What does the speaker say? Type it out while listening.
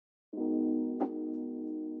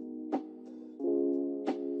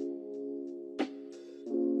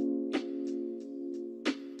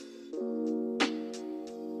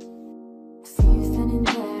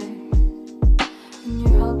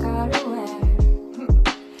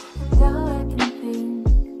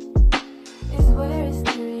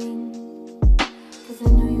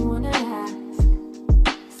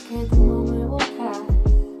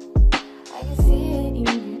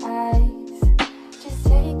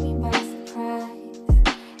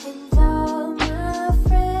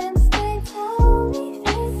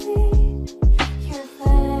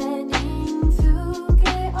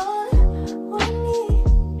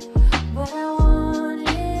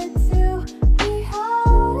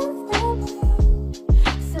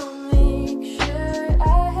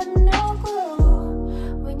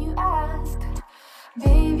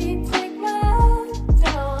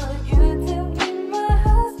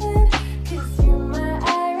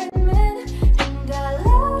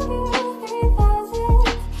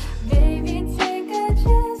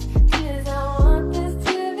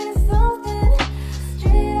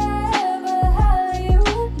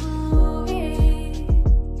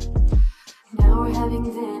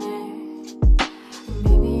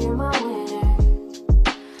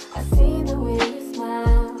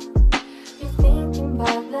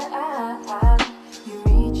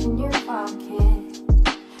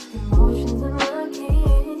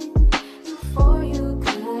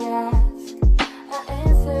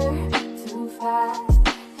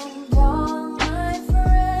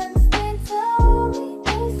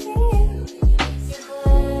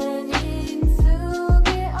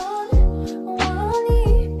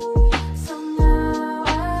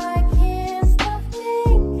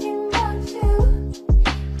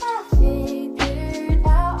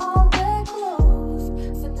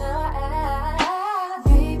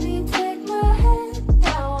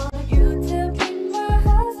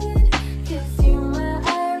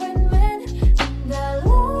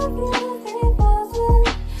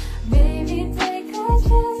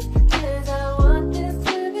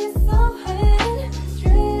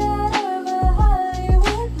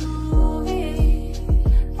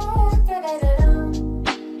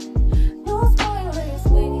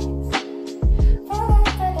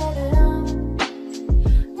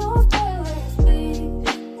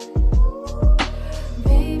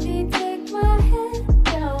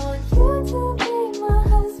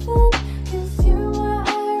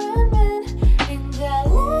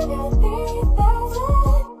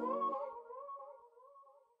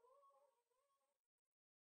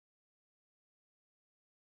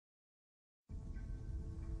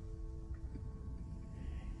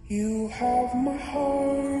You have my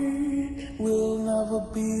heart, we'll never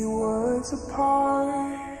be worlds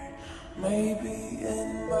apart. Maybe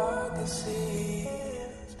in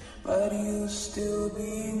magazines, but you still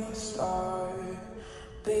be my star,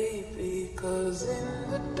 baby. 'Cause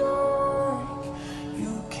in the dark,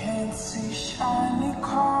 you can't see shiny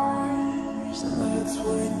cars, and that's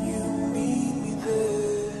when you meet me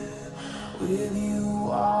there. With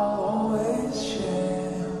you I'll always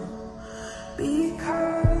share,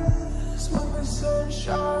 because when the sun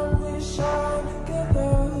shines, we shine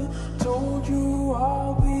together. Told you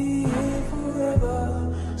I'll be here forever,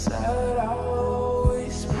 said I'll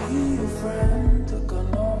always be your friend. Took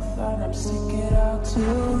an oath that I'm sticking out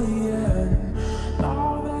till the end.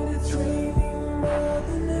 Now that it's raining more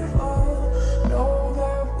than ever, know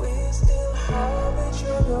that we still have each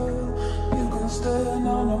other. You can stand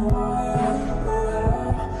under my umbrella,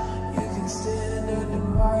 you can stand under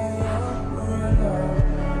my umbrella.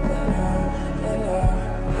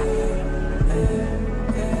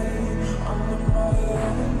 Under my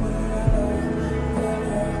umbrella,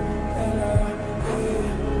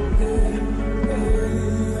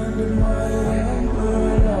 under my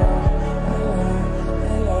umbrella.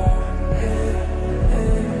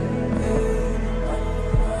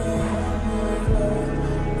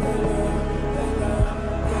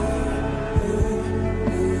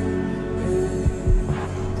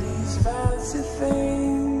 These fancy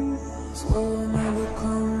things will never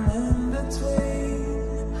come in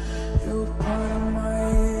between. You're part of my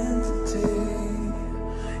entity,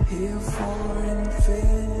 here for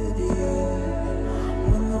infinity.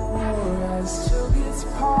 When the war has took its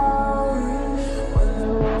part, when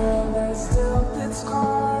the world has dealt its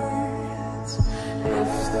cards,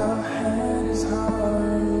 if the hand is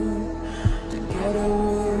hard, together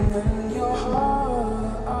we'll mend your heart.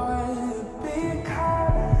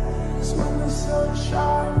 Because when the sun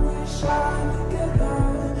shines, we shine together.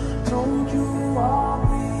 Told you I'll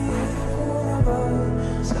be here forever,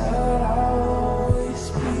 said I'll always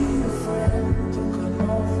be your friend. Took an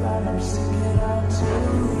oath that I'm sticking out till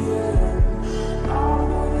the end. Now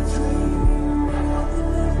that it's raining more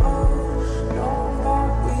than ever, know that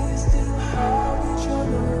we still have each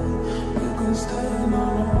other. You can stand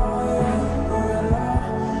under my umbrella,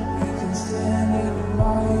 you can stand under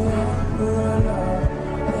my umbrella.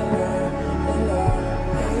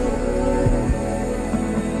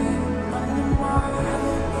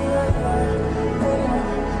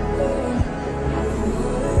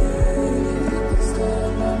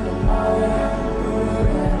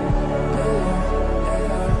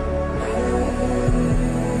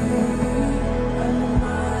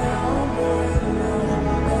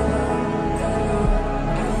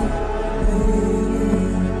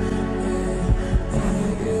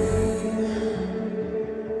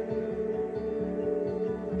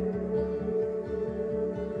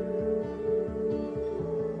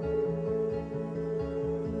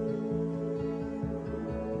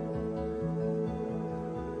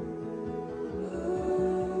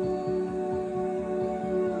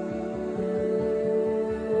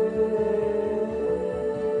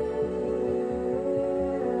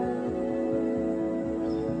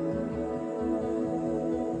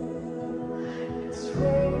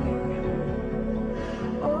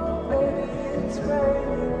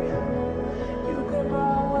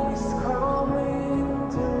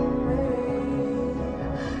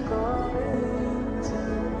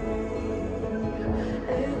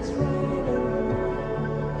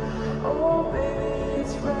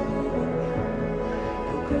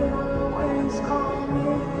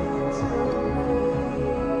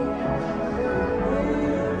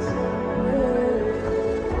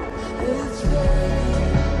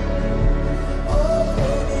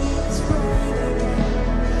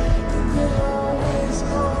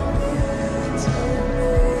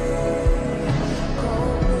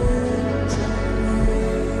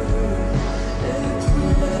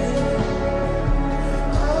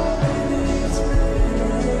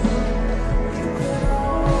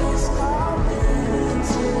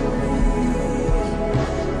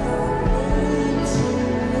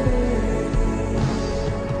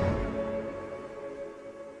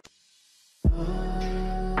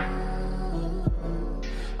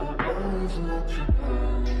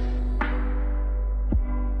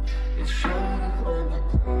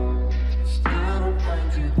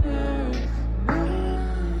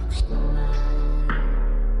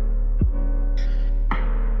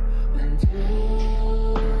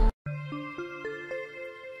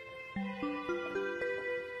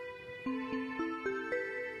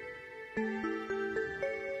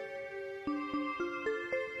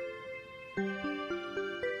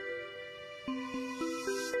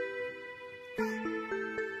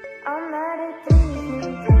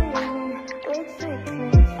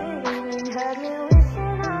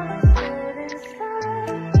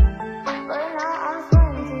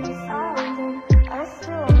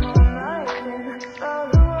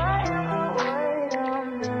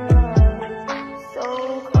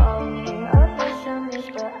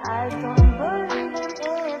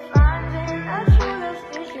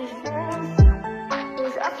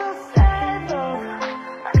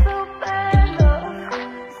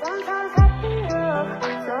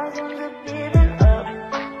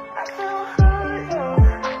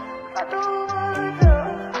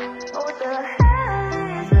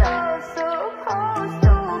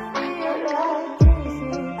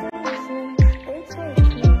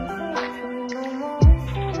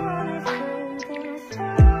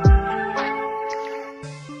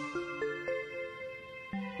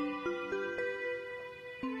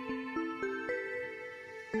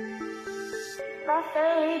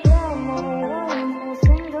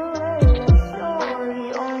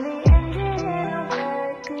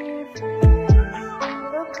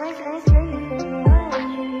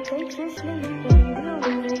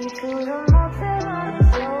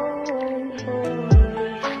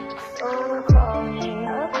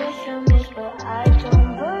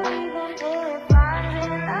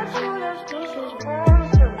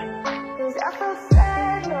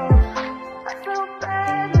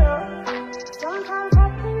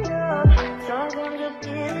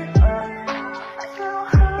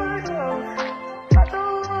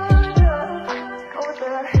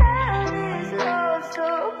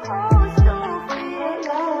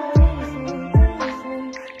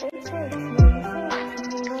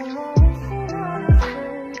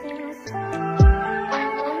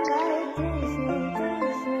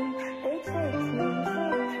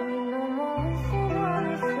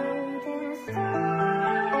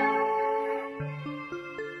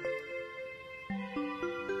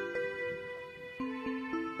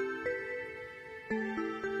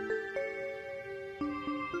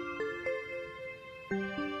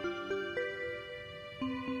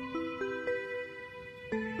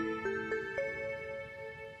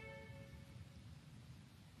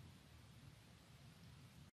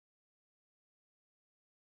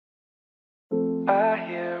 I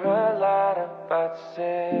hear a lot about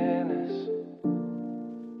sinners.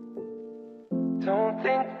 Don't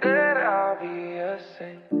think that I'll be a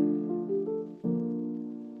saint,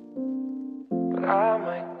 but I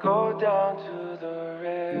might go down to the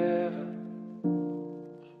river.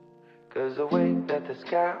 'Cause the way that the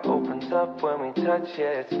sky opens up when we touch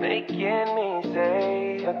it, it's making me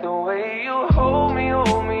say that the way you hold me,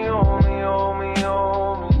 hold me, hold me, hold me,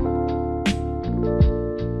 hold me,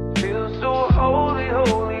 feels so holy,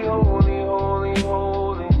 holy, holy, holy,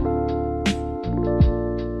 holy.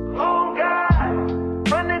 Oh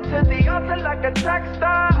God, running to the altar like a track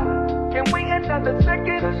star. Can we another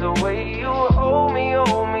second? 'Cause the way you hold me,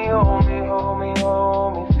 hold me, hold me, hold me,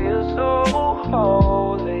 hold me, feels so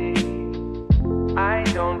holy. I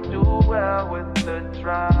don't do well with the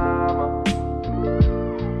drama,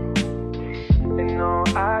 and no,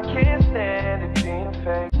 I can't stand it being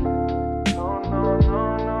fake. No, no,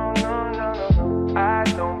 no, no, no, no, no, no. I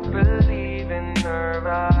don't believe in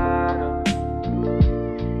nirvana,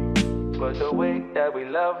 but the way that we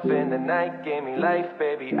love in the night gave me life,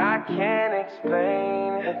 baby. I can't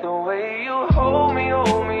explain it. The way you hold me,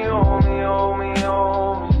 hold me, hold me, hold me,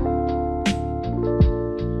 hold me,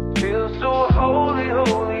 feels so holy,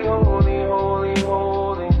 holy, holy, holy,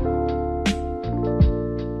 holy.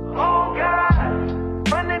 Oh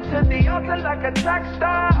God, running to the altar like a track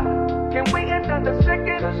star. Can we another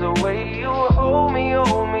second? 'Cause the way you hold me,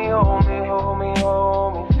 hold me, hold me, hold me,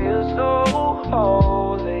 hold me, feels so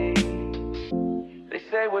holy. They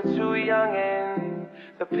say we're too young and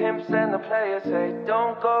the pimps and the players say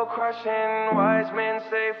don't go crushing. Wise men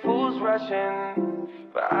say fools rushing,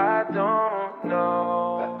 but I don't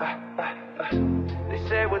know. They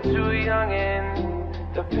say we're too young and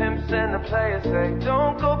the pimps and the players say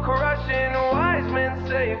don't go crushing. Wise men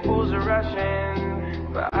say fools are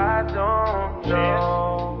rushing, but I don't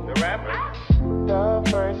know. The rapper. The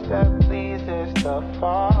first that pleases the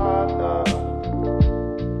Father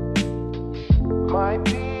might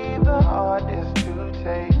be the hardest to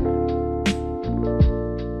take,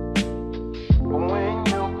 but when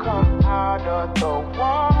you come out of the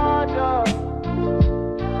water,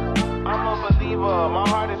 I'm a believer, my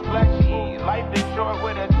heart is fleshy. Life is short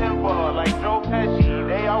with a temper, like Joe Pesci.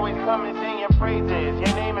 They always come and sing your praises,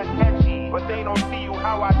 your name is catchy, but they don't see you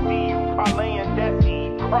how I see you. Parlay and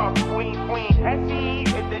Desi, cross queen, Essie,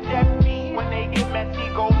 hit the jet ski. When they get messy,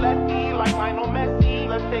 go lefty, like Lionel Messi.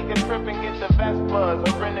 Let's take a trip and get the Vespas,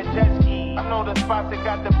 or rent a jet ski. I know the spots that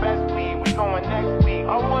got the best weed, we going next week.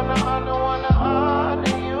 I wanna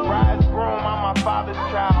honor you. Rise groom, I'm my father's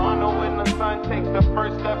child. I know when the son takes the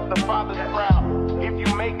first step, the father's proud. If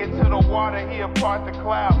you make it to the water, he'll part the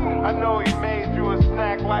cloud. I know he made you a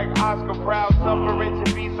snack like Oscar Proud. Suffer rich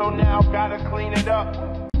and be so now, gotta clean it up.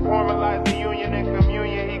 Formalize the union and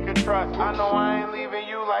communion he could trust. I know I ain't leaving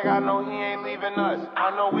you like I know he ain't leaving us.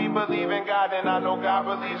 I know we believe in God and I know God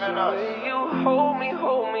believes in us. the way you hold me,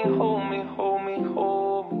 hold me, hold me, hold me,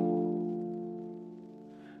 hold me,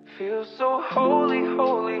 feels so holy,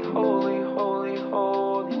 holy, holy, holy,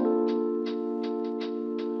 holy.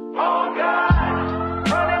 Oh God,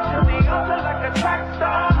 running to the altar like a track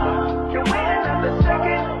star. Can we another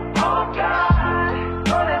second? Oh God,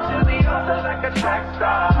 running to the altar like a track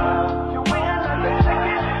star. Can we another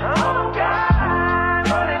second? Oh God,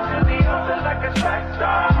 running to the altar like a track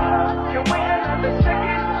star. Can we another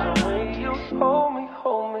second? The way you hold me,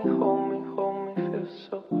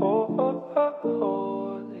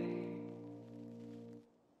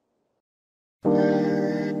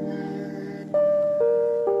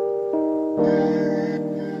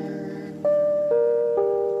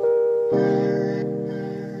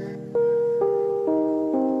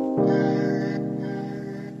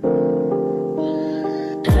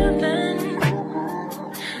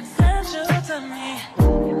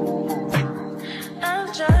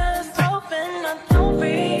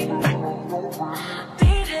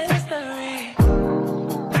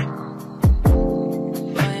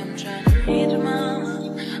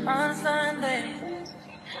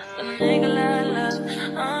 make a lot of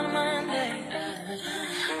love on Monday.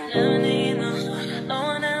 Never need no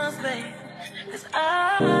one else, babe. 'Cause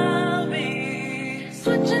I'll be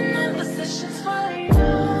switching in positions for you.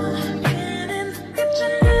 Getting in the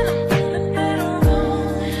kitchen and I'm in the bedroom.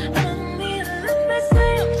 I don't need a look, they say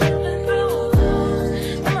I'm tripping through.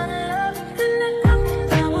 I'm on love and then it comes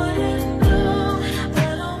down what it do.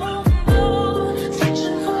 But I won't do,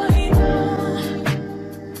 switching for you.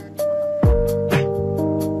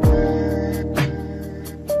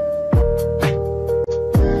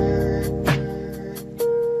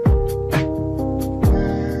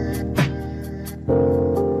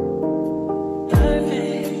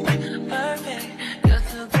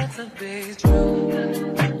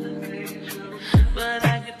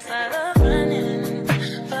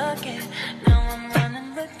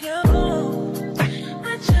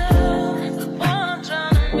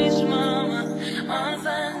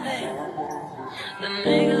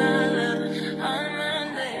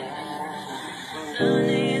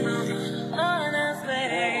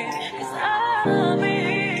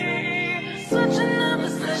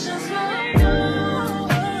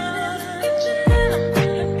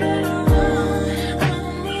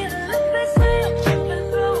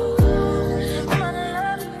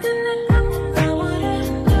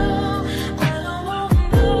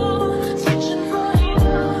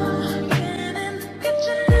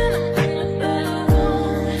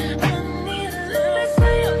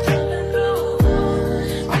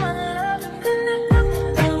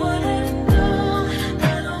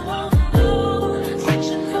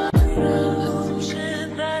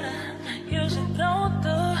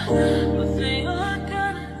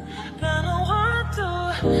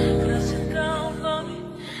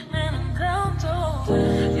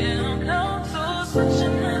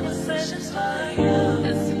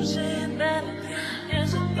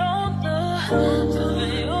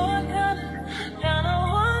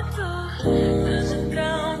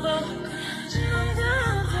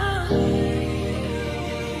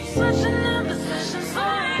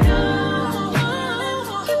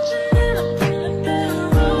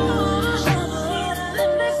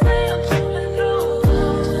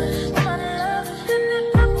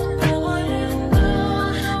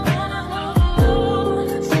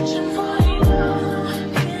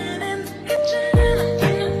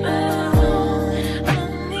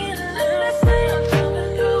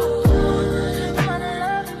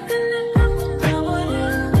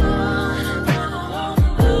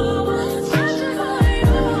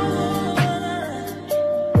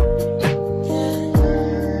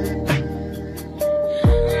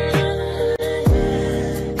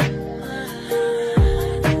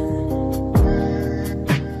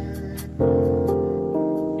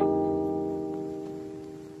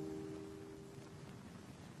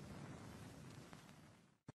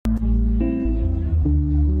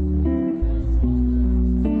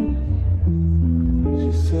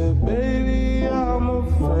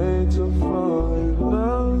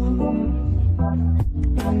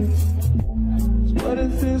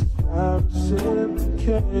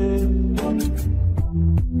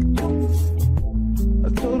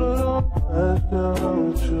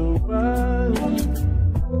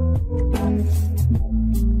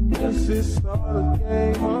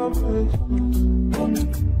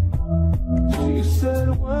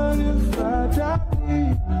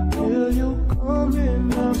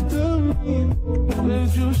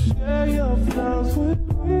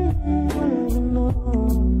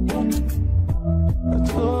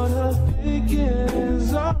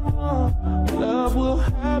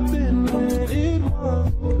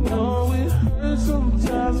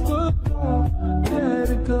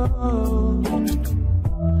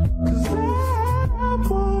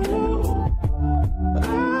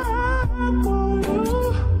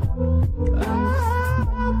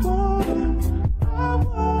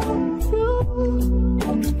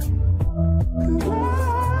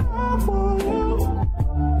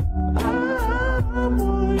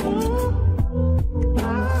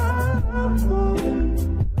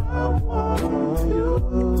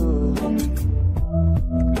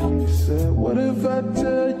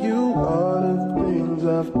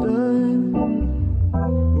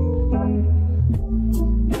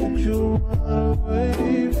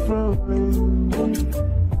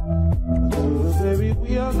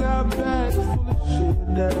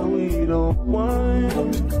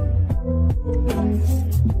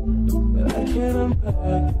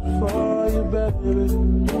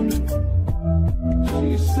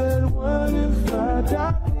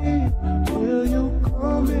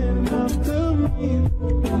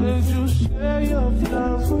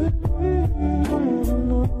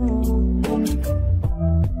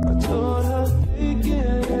 I told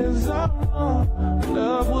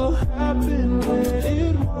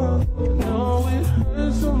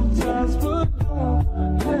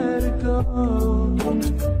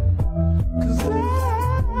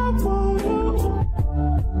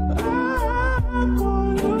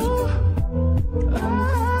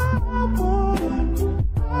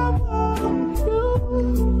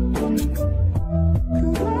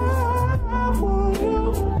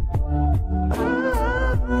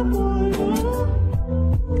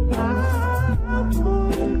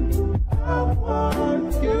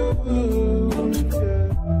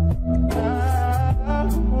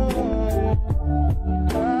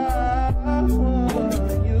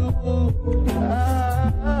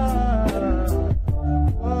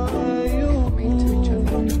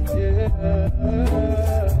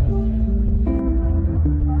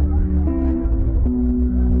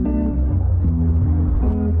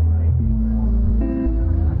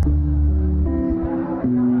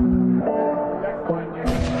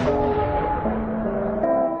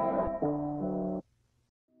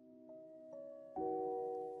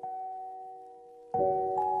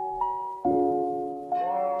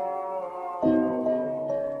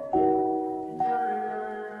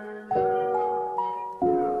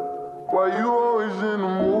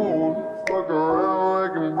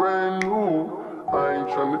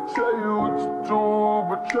tell you what to do,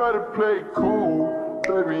 but try to play it cool.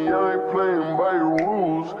 Baby, I ain't playing by your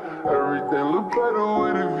rules. Everything look better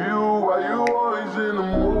with a view. Why you always in the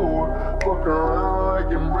mood? Fuck around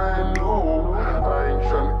like it's brand new. I ain't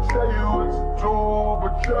tryna tell you what to do,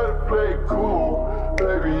 but try to play it cool.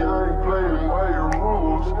 Baby, I ain't playing by your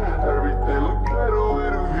rules. Everything look better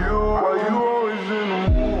with a view. Why you always in the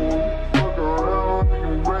mood? Fuck around like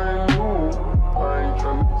it's brand new. I ain't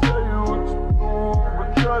tryna tell you what to do, but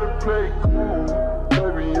try to play it cool.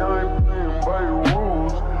 Baby, I ain't playing by your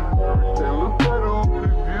rules. Everything look better with a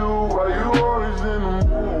view. Why you always in the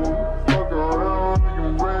mood? Fuck around like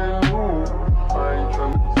it's brand new. I ain't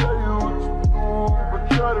tryna tell you what to do, but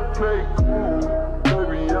try to play it cool.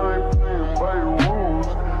 Baby, I ain't playing by your rules.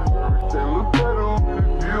 Everything look better with a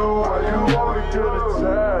view. Why you always get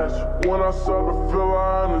attached? When I start to feel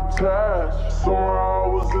I'm attached, somehow I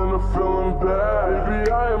was in a feeling bad.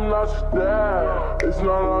 Baby, I am not your dad. It's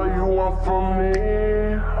not all you want from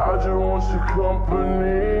me. I just want your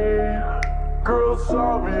company. Girl, it's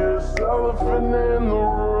obvious, elephant in the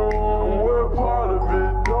room. We're part of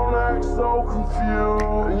it, don't act so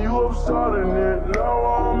confused. And you love starting it, now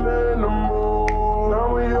I'm in the mood.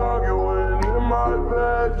 Now we arguing in my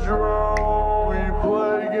bedroom. We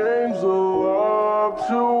play games of love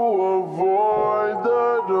to avoid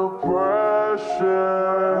the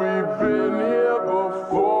depression. We've been here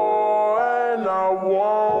before and I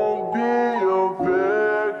won't be a victim.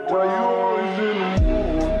 Why you always in the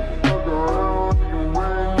mood? Fuck around like it's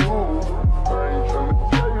brand new. I ain't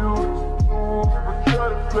tryna tell you what to do, but try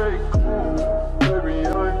to play it cool. Baby,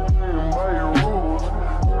 I ain't playing by your rules.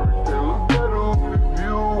 Everything look better with a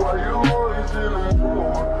view. Why you always in the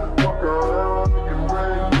mood? Fuck around like it's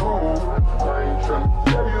brand new. I ain't tryna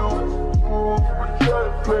tell you what to do, but try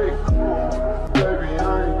to play it cool. Baby,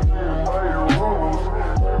 I ain't playing by your rules.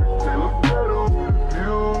 Everything look better with a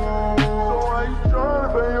view. So I ain't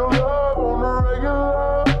tryna pay your love on the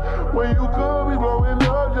regular. When you could be blowing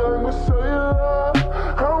up just to show you love.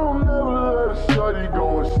 I will never let a shorty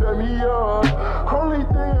go and set me up. Only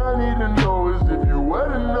thing I need to know is if you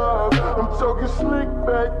wet enough. I'm talking slick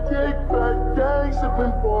back, kick back, gang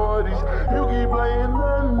sipping 40s. You keep playing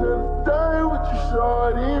another day with your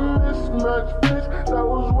shorty. Mismatch bitch, that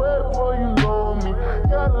was way before you know me.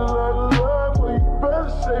 Got a lot of love, but you better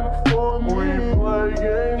save it for me. We play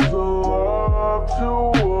games of love to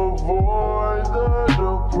avoid the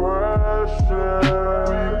depression.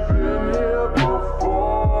 We've been here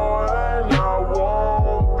before and I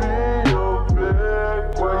won't be a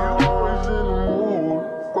victim. Why you always in the mood?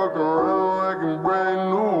 Fuck around like it's brand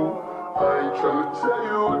new. I ain't tryna tell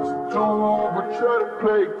you what to do, but try to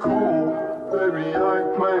play it cool. Baby, I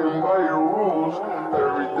ain't playing by your rules.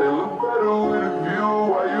 Everything look better with a view.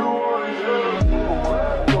 Why you always in the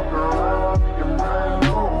mood? Fuck around like it's brand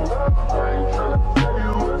new. I ain't tryna tell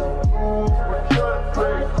you what to do, but try to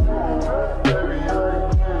play it cool. Baby, I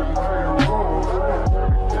ain't playing by your rules.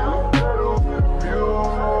 Everything look better with a view.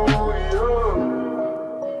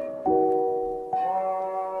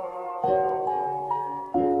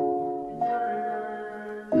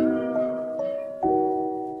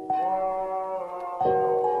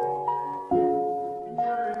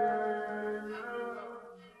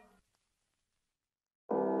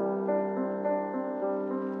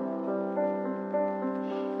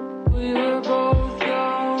 We were both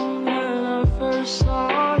young when I first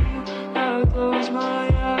saw you. I close my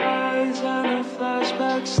eyes and a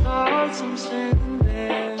flashback starts. I'm standing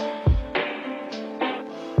there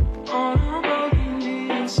on a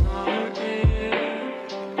balcony in summer air.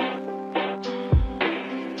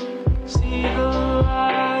 See the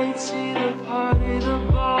lights, see the party, the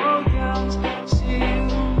ball gowns. See you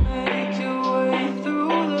make your way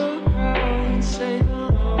through the crowd and say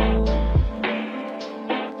hello.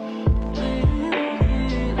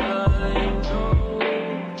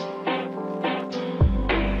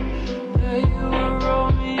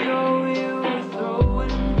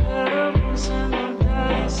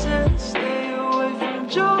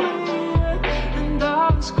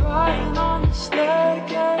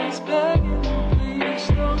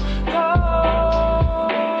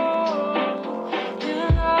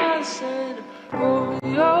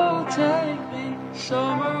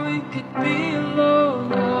 Summer, we could be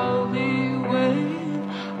alone. I'll be waiting.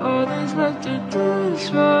 All there's left to do is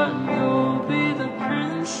run. You'll be the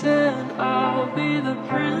prince and I'll be the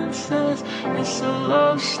princess. It's a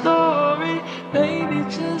love story, baby,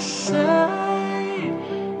 just say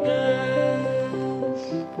yes.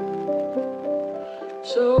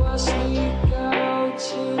 So I sneak out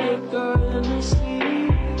to the garden to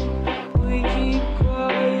sleep. We keep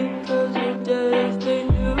quiet 'cause we're dead if they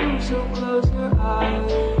knew. So close your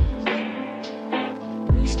eyes.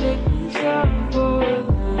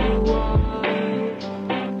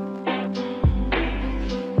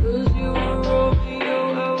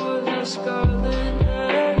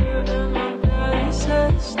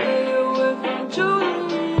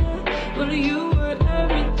 Well, you were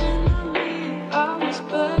everything I need. I was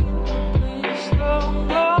begging, please don't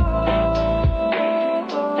go.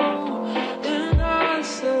 And I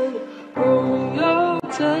said, Romeo,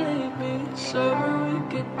 take me somewhere we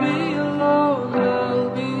could be alone. I'll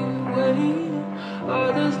be waiting.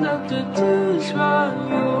 All there's left to do is run.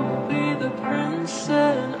 You'll be the prince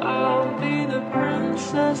and I'll be the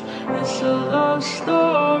princess. It's a love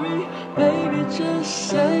story, baby, just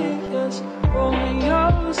say yes.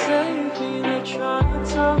 Romeo, save me. They're trying to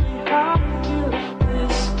tell me how to feel.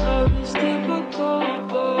 This love is difficult,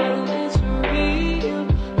 but it's real.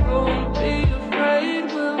 Don't be afraid,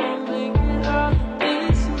 we'll make it out of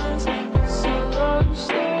this mess. It's a love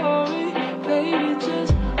story, baby,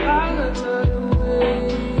 just I got tired of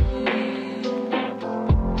waiting.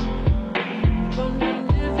 Wondering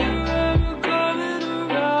if you're ever coming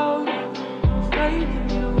around. I'm afraid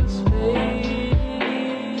that you was fading.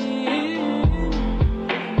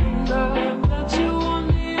 And I met you on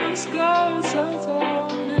the outskirts of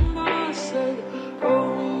town, and I said,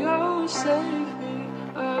 Romeo, save me.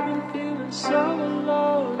 I've been feeling so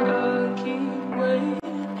alone. I keep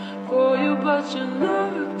waiting for you, but you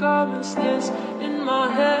never promised this. In my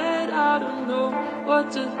head, I don't know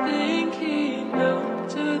what to think. He knelt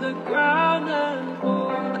to the ground and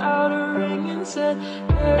pulled out a ring and said,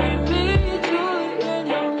 marry me, Juliet,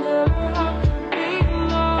 you'll never have to be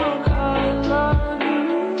alone. I love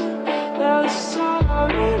you, that's all I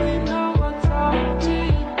really know. I'll talk to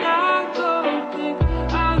you now, go big,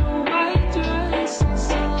 I don't like dress. It's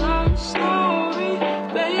a love story,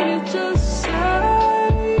 baby, just say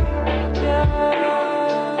yeah.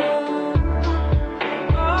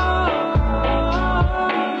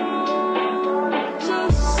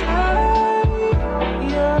 Just say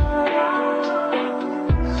yes.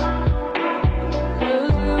 'Cause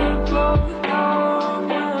we were both young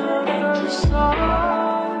when I first saw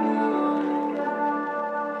you.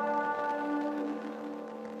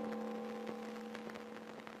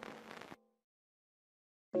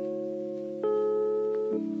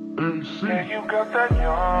 Yeah, you got that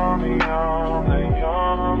yummy, yum, that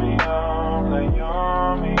yummy, yum, that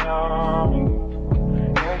yummy, yummy.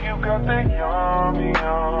 Yeah, you got that yummy,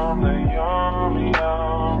 yum, that yummy,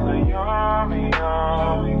 yum, that yummy,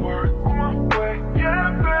 yummy. Work on my way, yeah,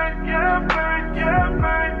 babe, yeah, babe, yeah,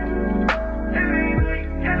 babe.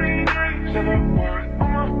 Any night, till I work on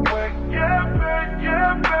my way, yeah, babe,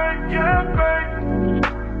 yeah, babe, yeah, babe.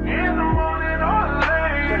 In the morning or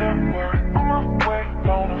late, till I work on my way,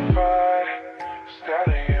 bonafide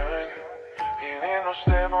stallion. Ain't in no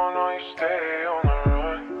stable, no, you stay on the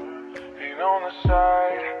run. Ain't on the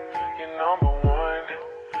side, you're number one.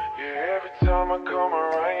 Yeah, every time I come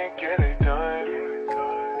around, you get it done.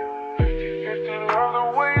 50-50, love the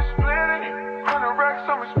way you split it. 100 racks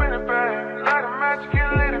on me, spin it back. Light a match, get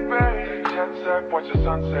lit it back. Jet set, watch the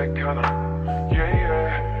sunset, kinda. Yeah,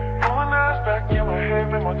 yeah. Rolling eyes back in my head,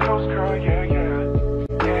 make my toes curl, yeah, yeah.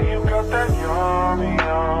 Yeah, you got that yummy,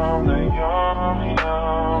 yum, that yummy,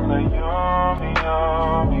 yum, that yummy,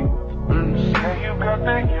 yummy. Yeah, you got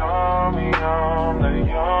that yummy, yum, that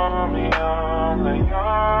yummy, yum, that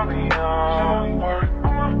yummy, yummy. Work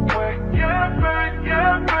on my way, yeah, babe,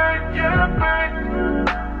 yeah, babe, yeah, babe.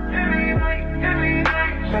 Any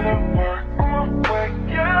night, till I work on my way,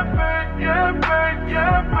 yeah, babe, yeah, babe,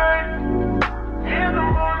 yeah, babe. In the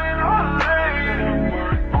morning or late, till I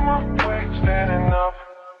work on my way, standing up.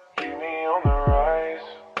 Keep me on the rise.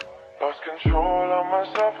 Lost control of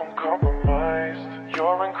myself, I'm compromised.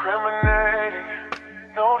 You're incriminating,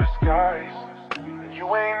 no disguise. You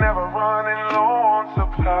ain't never running low on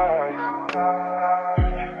supplies.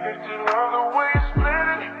 50 love the way you split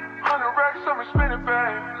it. 100 racks on me, spin it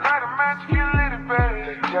back. Light a match, get lit it back.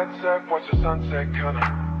 Jet set, watch the sunset, kinda.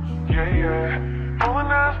 Yeah, yeah. Rolling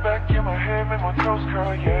eyes back in my head, make my toes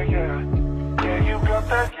curl, yeah, yeah. Yeah, you got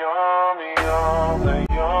that yummy, yum, that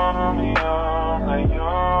yummy, yum, that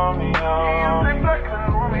yummy, yum. Yeah, you like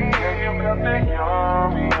me. Yeah, you got that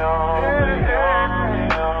yummy, yum, that yummy,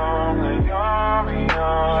 yum, that yummy,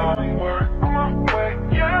 yum. Work on my way,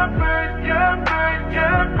 yeah, babe, yeah, babe,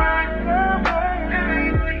 yeah, babe, yeah, babe.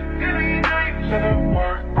 Any night, till I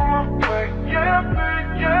work on my way, yeah, babe,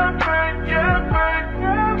 yeah, babe, yeah, babe,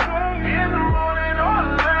 yeah, babe. In the morning or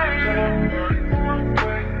late, till I work on my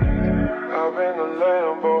way. I'm in the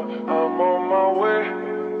Lambo, I'm on my way.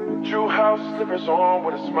 True house slippers on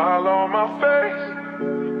with a smile on my face.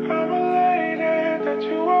 I'm elated that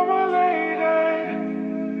you are my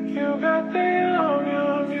lady. You got the yum,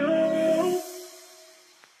 yum, yum, yum.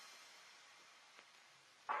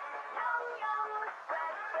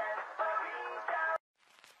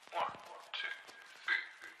 One, two, three,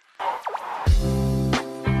 four.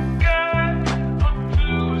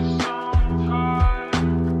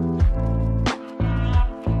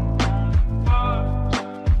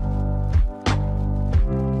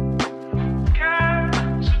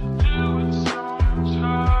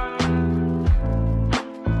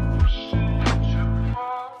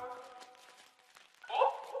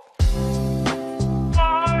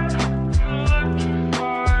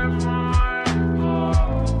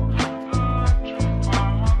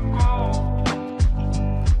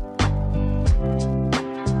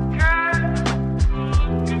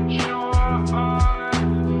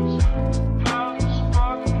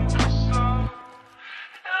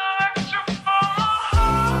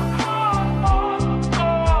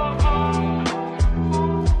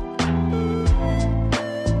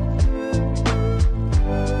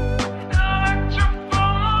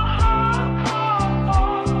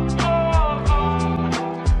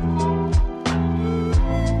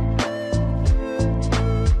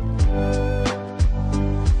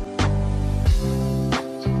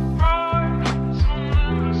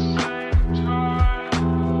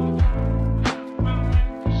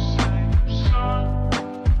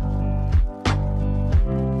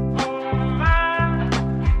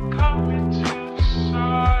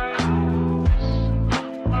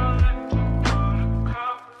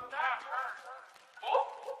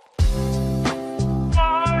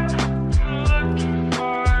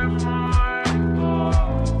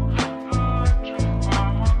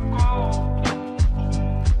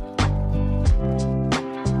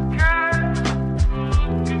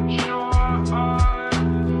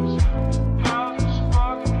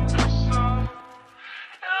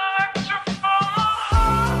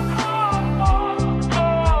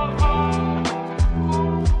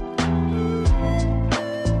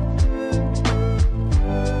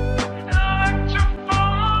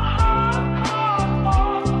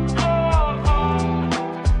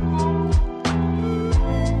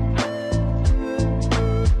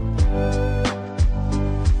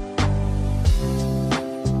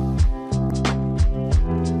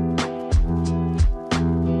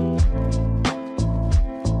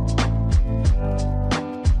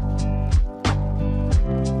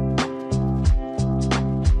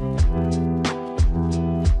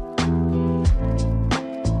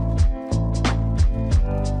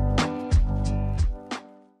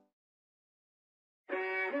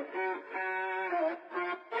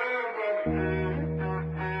 To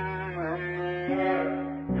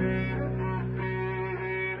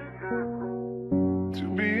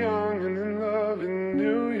be young and in love in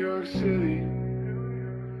New York City,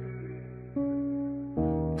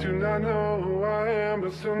 to not know who I am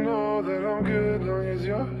but still know that I'm good long as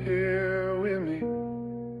you're here with me.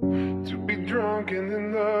 To be drunk and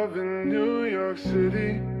in love in New York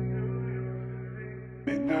City,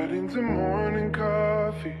 midnight into morning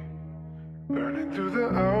coffee, burning through the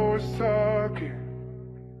hours talking.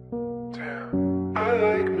 Damn, I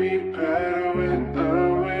like me better when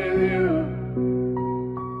I'm with you.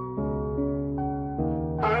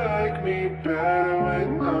 I like me better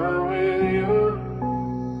when I'm with you.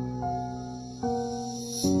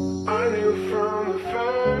 I knew from the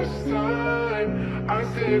first time, I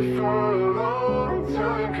stayed for a long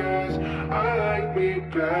time, 'cause I like me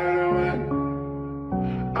better when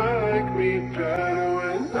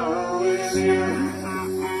I'm with you.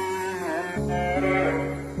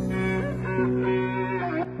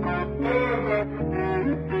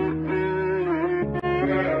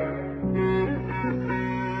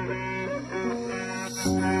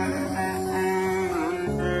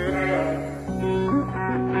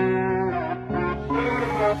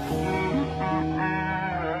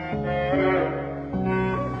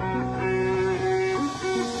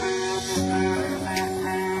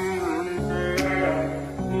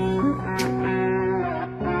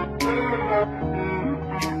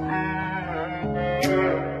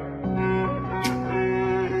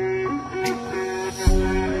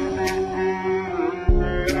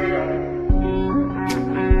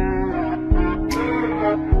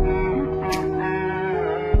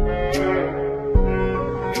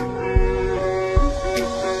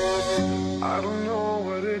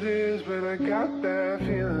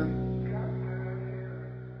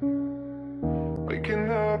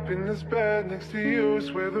 In this bed next to you,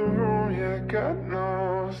 swear the room, yeah, got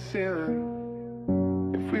no ceiling.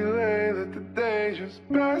 If we lay, let the day just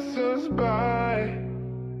pass us by.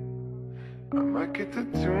 I might get to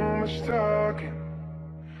too much talking,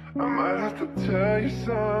 I might have to tell you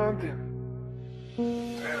something.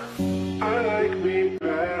 Damn. I like me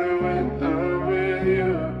better when I'm with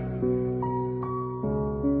you.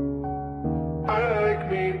 I like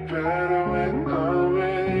me better when I'm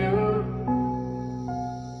with you.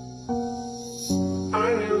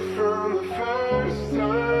 I knew from the first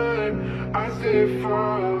time, I stayed for a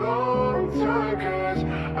long time, 'cause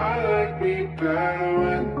I like me better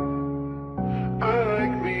when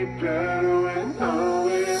I'm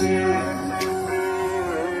with you.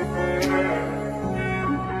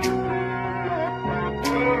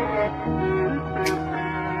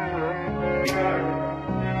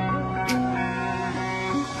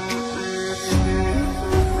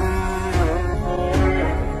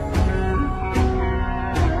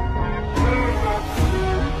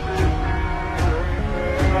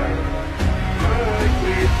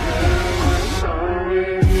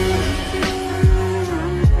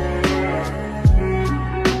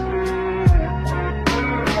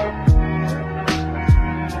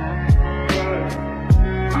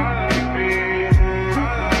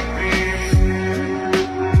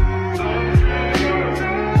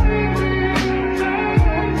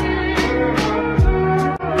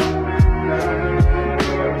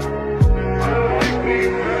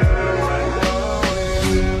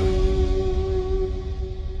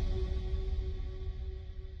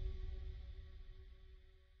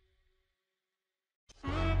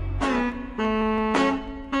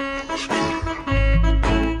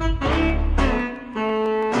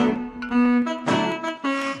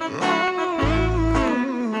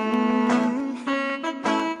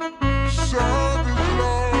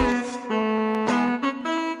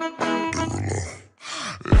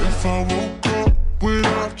 If I woke up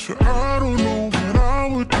without you, I don't know what I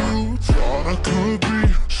would do. Thought I could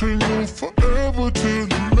be single forever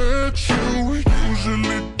till I met you.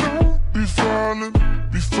 Usually don't be falling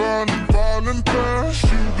fast.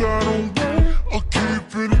 You got a way of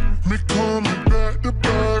keeping me coming back to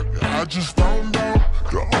back. I just found out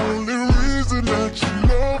the only reason that you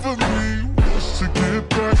loving me was to get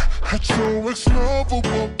back at your ex-lover,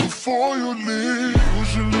 but before you leave,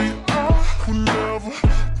 usually I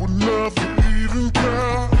would never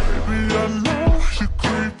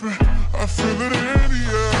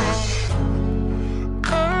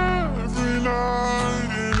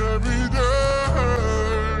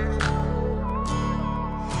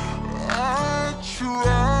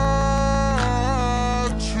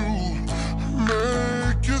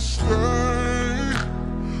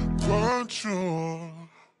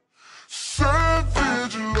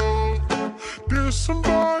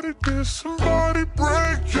did somebody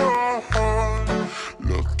break your heart?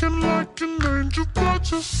 Looking like an angel, but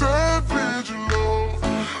you're savage, love.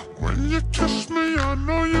 When you kiss me, I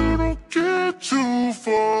know you don't get two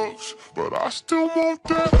fucks, but I still want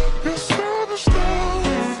that. You're savage love.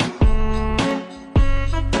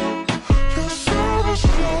 You're savage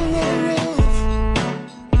love, love.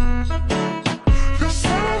 You're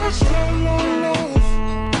savage love, love.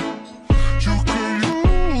 You could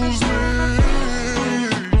use me,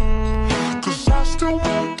 'cause I still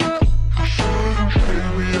want that.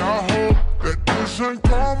 Baby, I hope that this ain't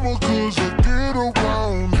karma, 'cause I get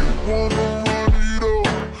around. You wanna run it up,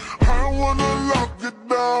 I wanna lock it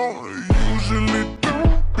down. Usually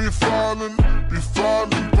don't be falling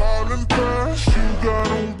fast. You got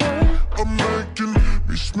a way of making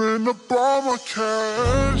me spend up all my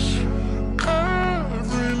cash.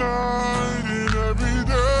 Every night and every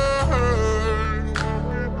day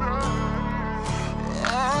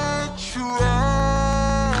I try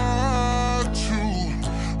to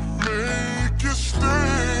make you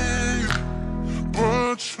stay,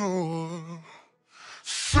 but you're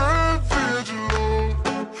savage, Lord.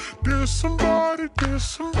 Did somebody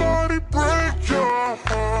break your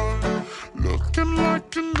heart? Looking like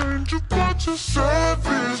an angel, but you're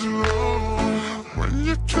savage, Lord. When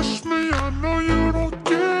you kiss me, I know you don't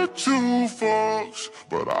get two fucks,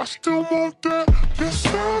 but I still want that. You're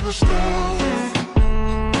savage, love.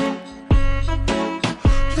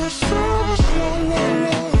 You're savage, love, love,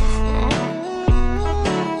 love.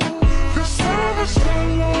 You're savage,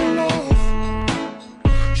 love, love, love.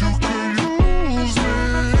 You could use me,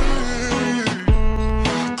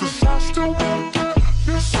 'cause I still want that.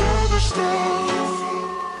 You're savage, love.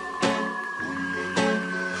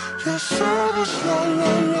 You're savage, love,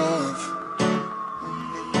 love, love.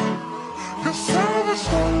 You're savage,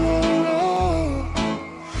 love, love, love.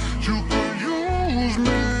 You could use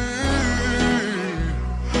me,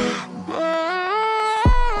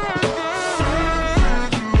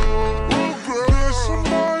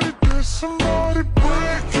 did somebody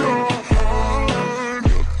break your heart?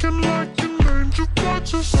 Looking like an angel, but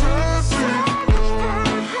you're savage.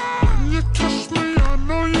 When you kiss me, I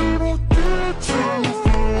know you don't get two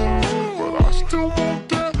fucks, but I still want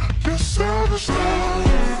that. You're savage, love.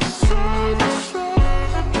 Savage love.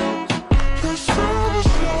 You're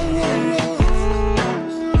savage, love, love, love.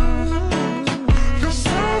 You're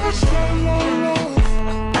savage, love, love, love.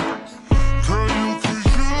 Girl, you could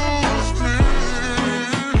use me,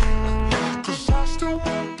 'cause I still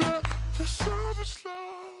want that. You're savage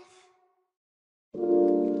love.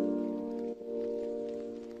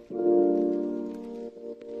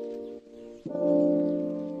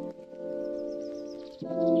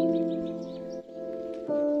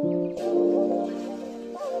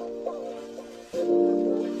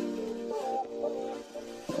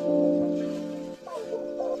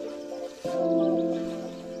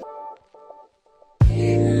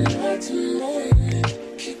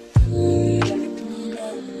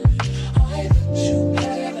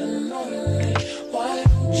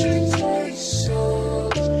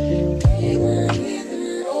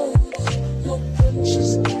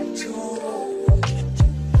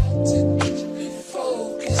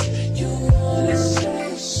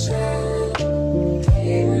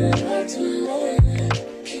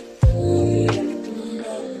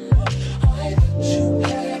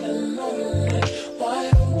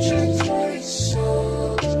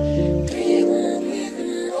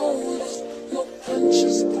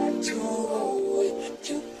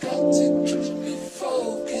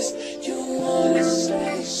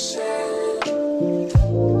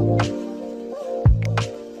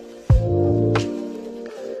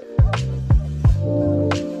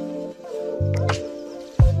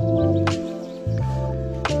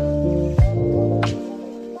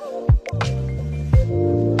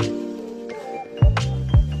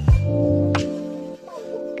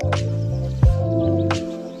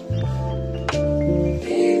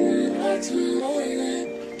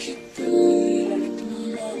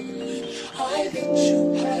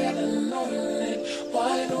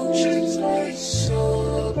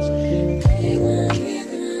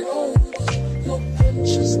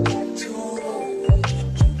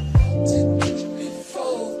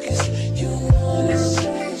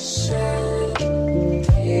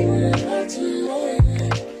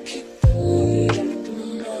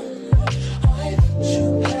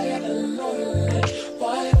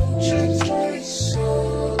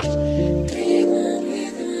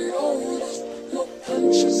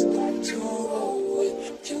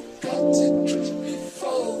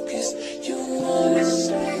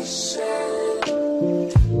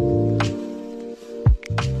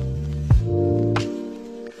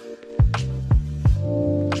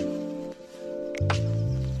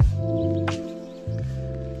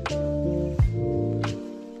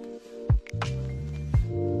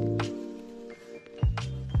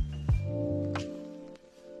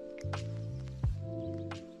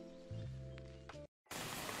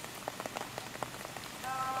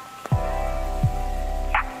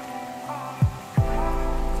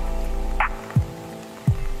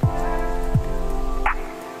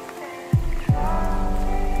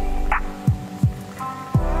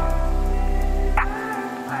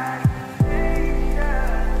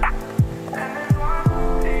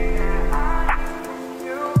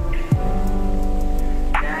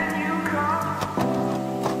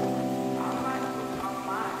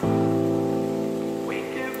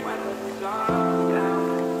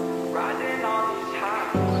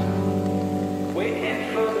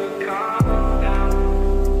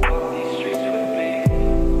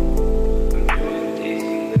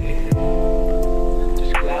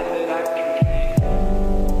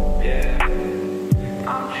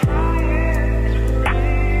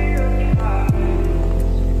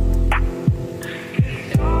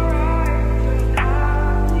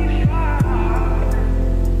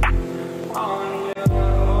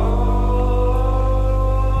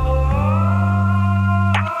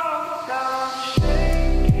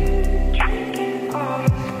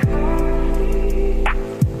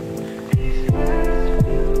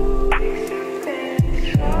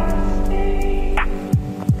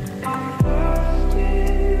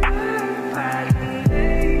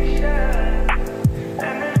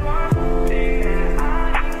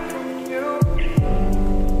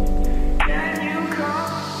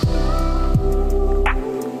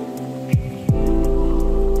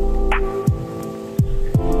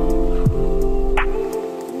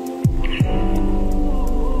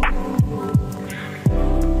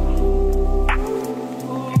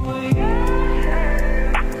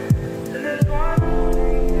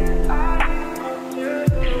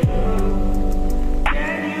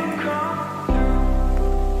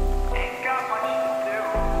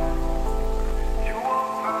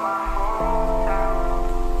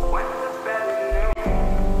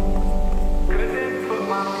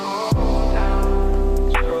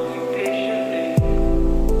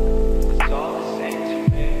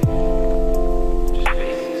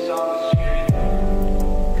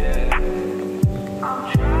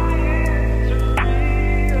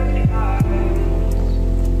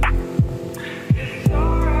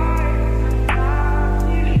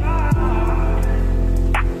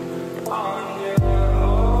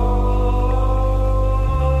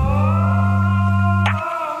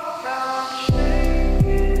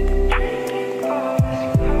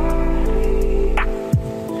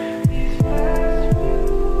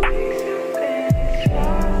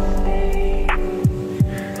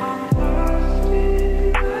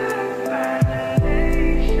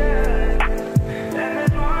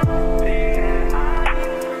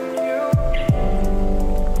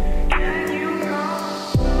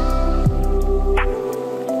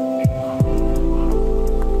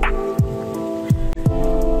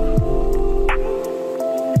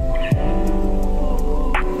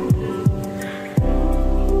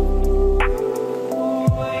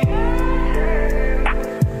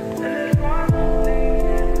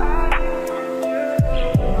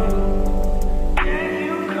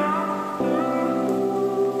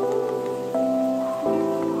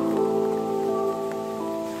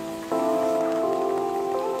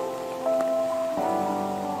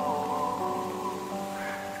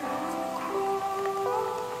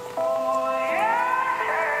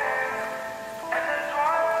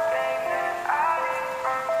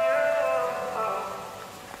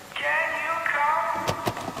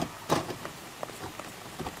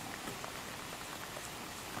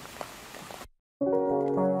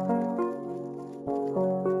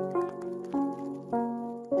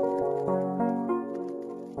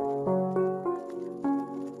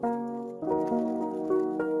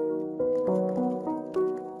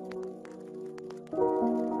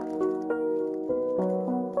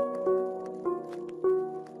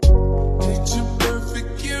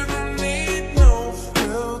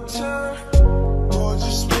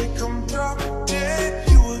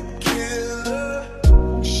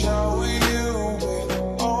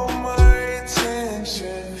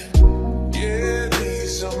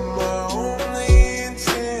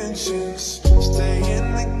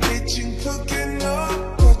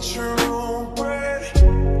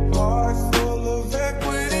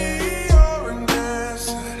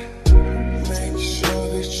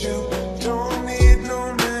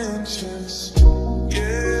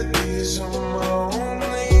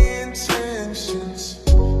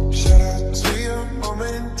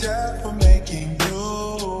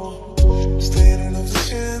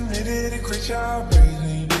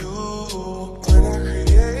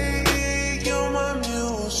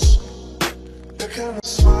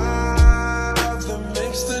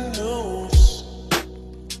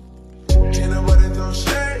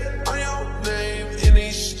 shade on your name in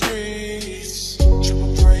these streets. You a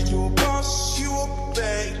brain, you a boss, you a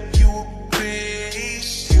bag, you a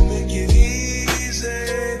beast. You make it easy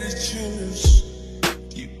to choose.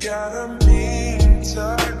 You got a mean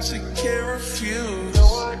touch, I can't refuse. No,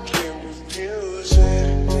 I can't refuse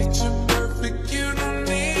it. Picture perfect, you don't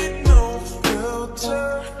need no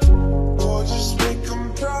filter. Or just make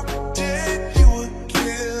them drop dead, you a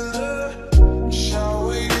killer.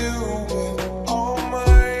 Shower you with all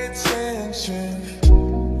my attention.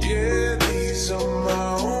 Yeah, these are my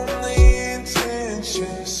only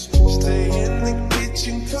intentions. Stay in the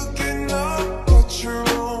kitchen cooking up, got your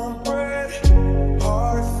own bread.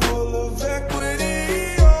 Heart full of equity,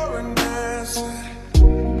 you're an asset.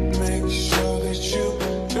 Make sure that you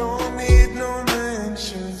don't need no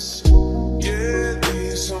mentions. Yeah,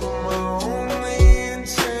 these are my only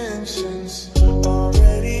intentions.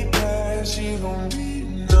 Already passed, you don't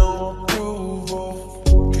need no approval.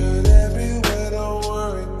 Good everywhere, don't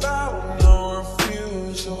worry about no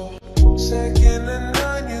refusal. Second to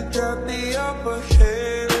none, you got the upper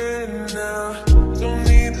hand now. Don't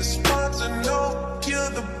need a sponsor, no,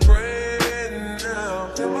 you're the brand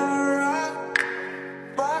now. Am I right?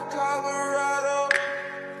 By Colorado,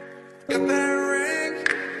 got that ring,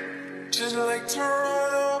 just like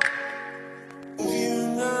Toronto. With you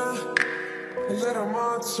now, let 'em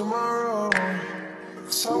on tomorrow.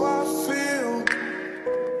 That's how I feel.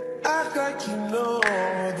 Act like you know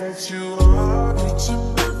that you are picture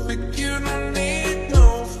perfect. You don't need no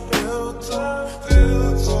filter.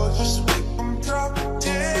 Or just make them drop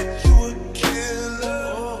dead. You a killer.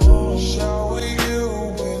 Shower you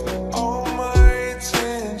with all my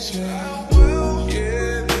attention.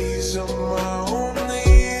 Yeah, these are my only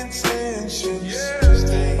intentions.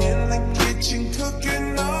 Stay in the kitchen cooking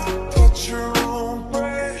up, got your own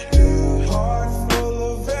bread. Heart full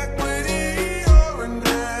of equity, you're an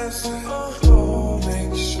asset.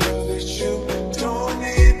 Make sure that you don't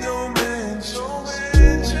need no mentions.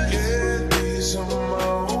 Yeah, these are my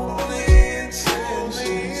only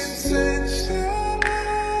intentions.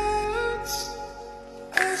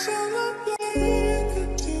 That's all I'm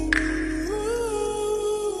thinking to you.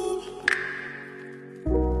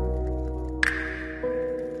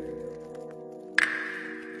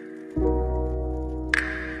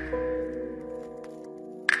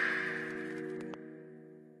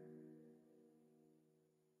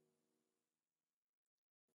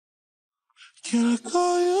 Can I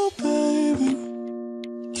call you baby?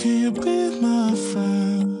 Can you be my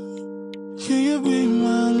friend? Can you be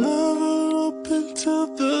my lover up until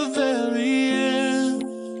the very end?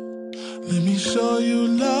 Let me show you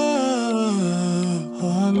love,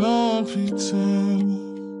 oh, I don't pretend.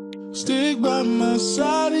 Stick by my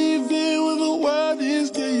side even when the world is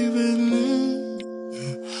giving in.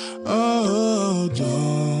 Oh,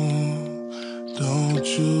 don't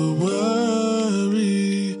you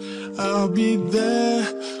worry, I'll be there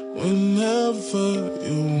whenever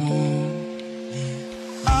you want.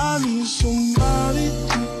 I need somebody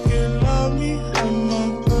who can love me in my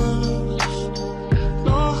worst.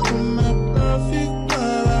 No, I'm not perfect,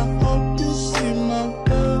 but I hope you see my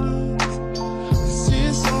worth. This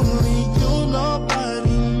is only you,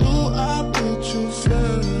 nobody knew I put you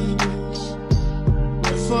first.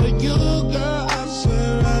 And for you, girl, I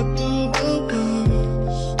swear I do the best.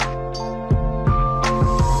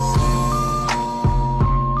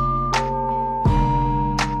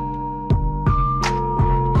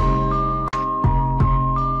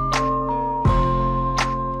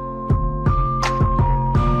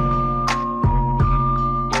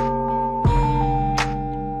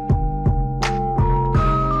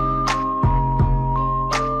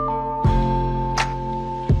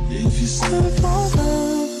 If you said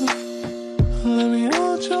forever, let me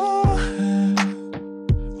hold your hand.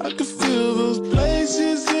 I can feel those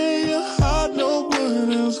places in your heart no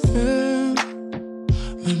one else can.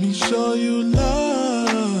 Let me show you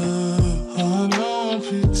love, I don't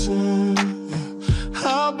pretend.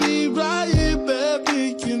 I'll be right here,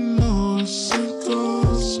 baby, you know it's sink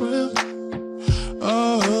or swim.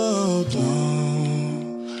 Oh,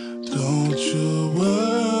 don't you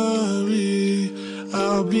worry,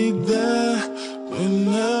 I'll be there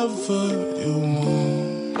whenever you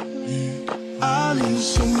want me. I need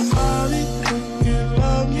somebody who can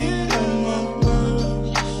love me in my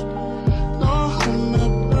worst. No, I'm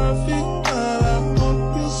not perfect, but I hope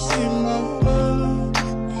you see my worth.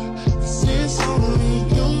 This is only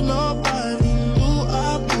you, nobody knew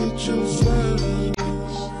I put you first.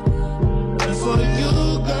 And for you,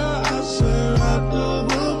 girl, I swear I do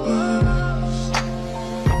the best.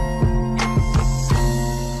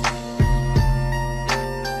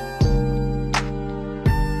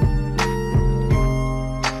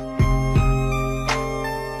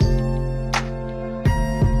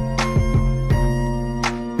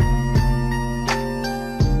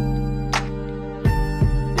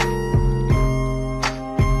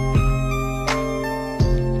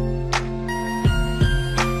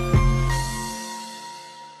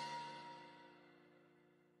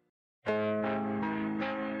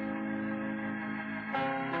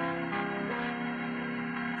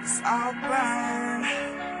 It's all right.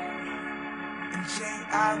 And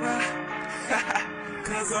J.I.R.A.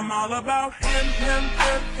 Cause I'm all about him,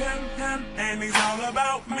 and he's all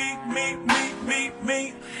about me.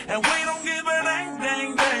 And we don't give a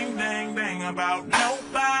dang about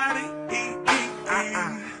nobody.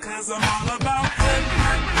 Cause I'm all about him,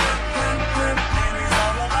 and he's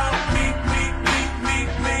all about me.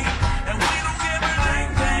 And we don't give a dang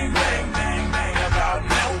about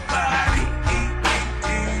nobody.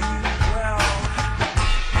 Well,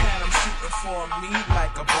 had him shooting for me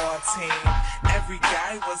like a ball team. Every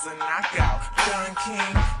guy was a knockout, John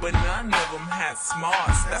King, but none of them had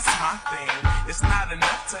smarts. That's my thing. It's not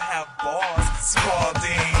enough to have balls,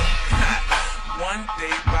 Spalding. One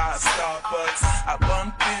day by a Starbucks, I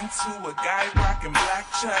bumped into a guy rocking black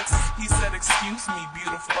chucks. He said, "Excuse me,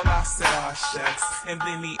 beautiful." I said, "Oh, shucks." And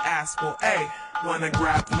then he asked, "Well, hey, wanna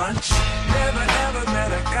grab lunch?" Never ever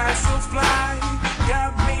met a guy so fly.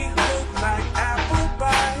 Got me hooked like apple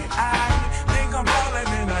pie. I think I'm falling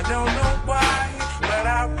and I don't know why, but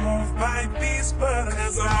I won't fight these bugs.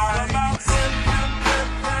 Cause I'm all about him,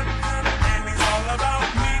 and he's all about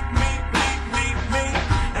me.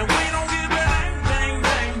 And we don't give a dang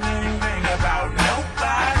about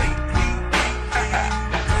nobody.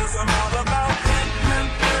 Cause I'm all about him,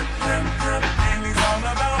 and he's all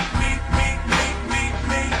about me.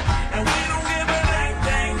 And we don't give a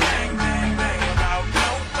dang about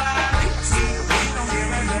nobody. We don't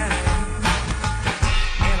give a dang.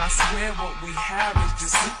 And I swear what we have is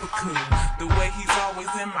just super cool. The way he's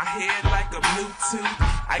always in my head like a Bluetooth.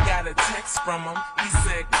 I got a text from him, he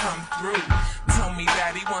said come through. Told me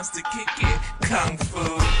that he wants to kick it, kung fu.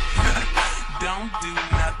 Don't do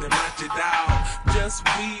nothing much at all. Just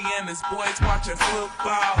we and his boys watching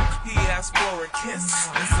football. He asked for a kiss,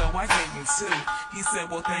 and so I gave him two. He said,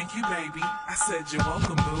 "Well, thank you, baby." I said, "You're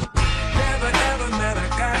welcome, boo." Never ever met a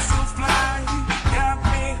guy so fly. Got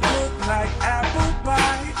me hooked like apple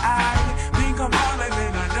pie. I think I'm falling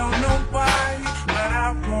and I don't know why, but I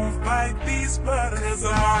won't fight these bugs. Cause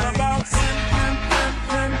I'm all about him,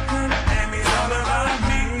 and he's all about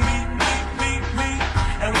me.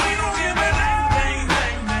 And we don't give a dang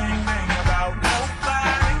about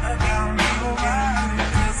nobody.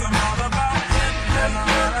 Cause I'm all about him,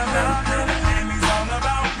 and he's all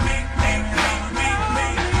about me.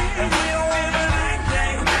 And we don't give a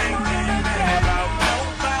dang about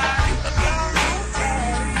nobody.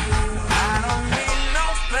 I don't need no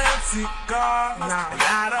fancy cars, and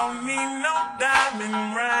I don't need no diamond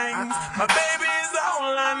rings. My baby's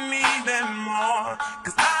all I need and more.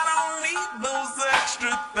 Cause I don't need those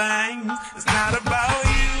extra things. It's not about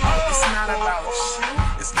you. It's not about you.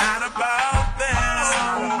 It's not about them.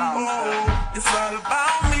 It's all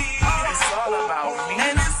about me. It's all about me.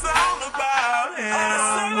 And it's all about him.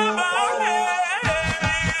 It's all about him.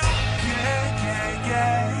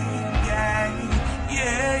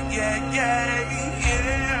 Yeah.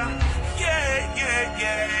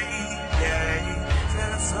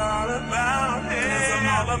 It's all about him. 'Cause I'm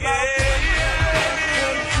all about him.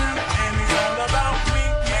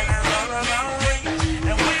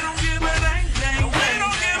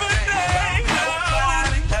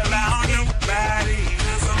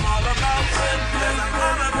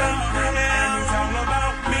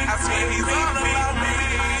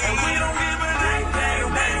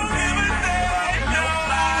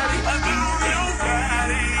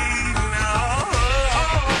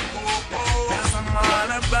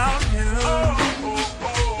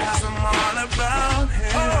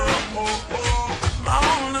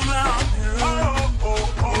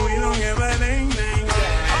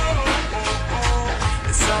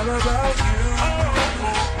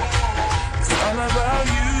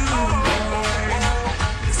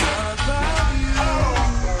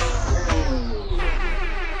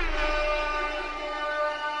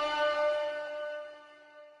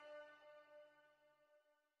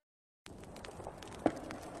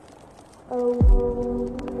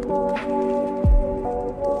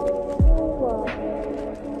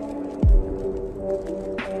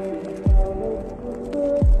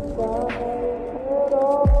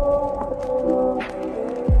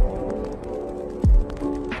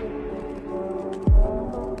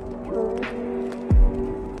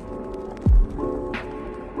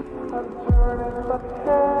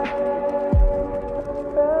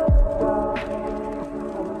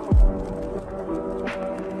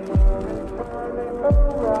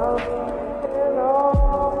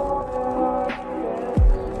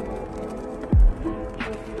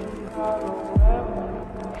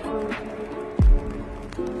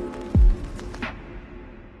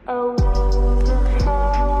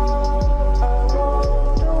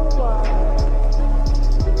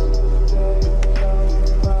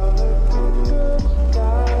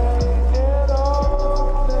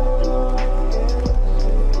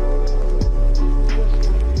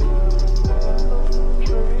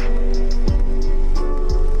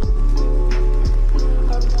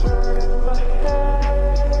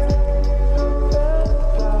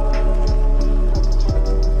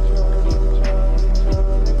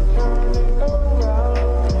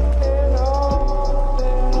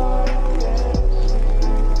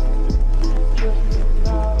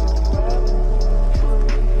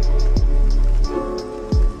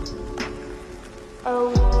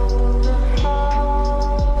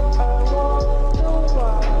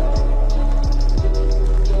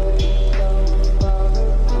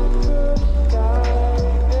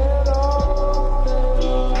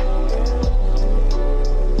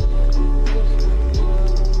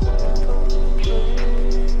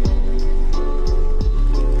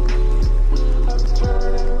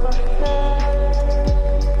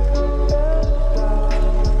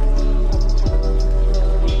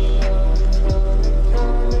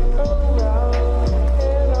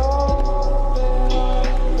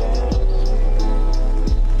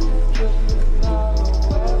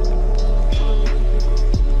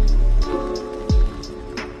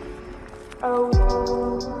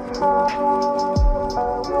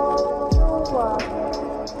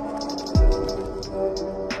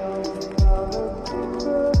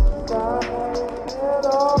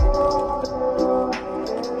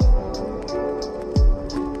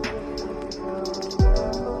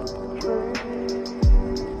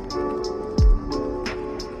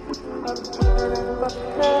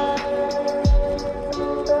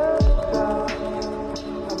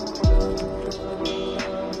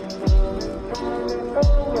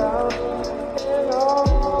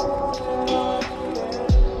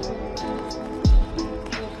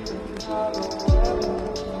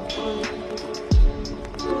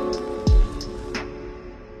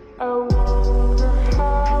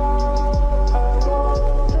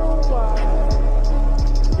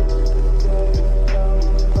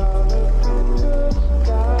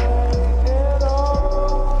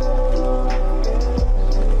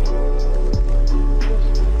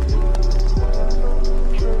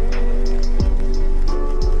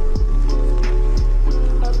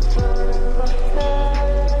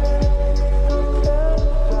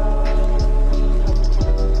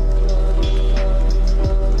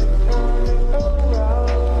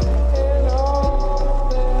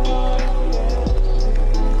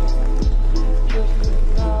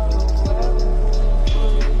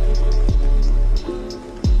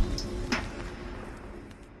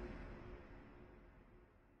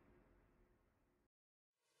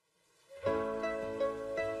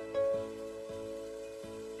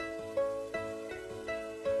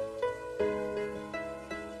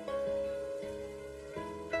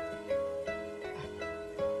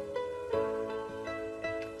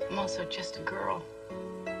 also just a girl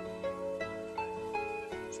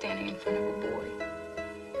standing in front of a boy,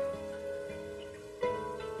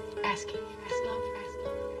 asking for his love, for his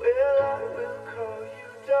love. Well, I will call you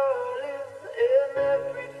darling, and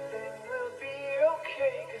everything will be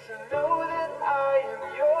okay, 'cause I know that I am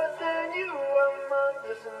yours and you are mine.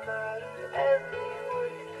 Doesn't matter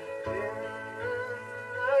anyway. In the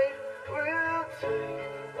night we'll take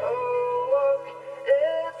a walk.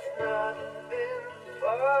 It's nothing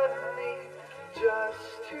funny, just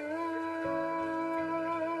to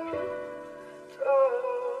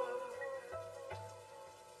talk.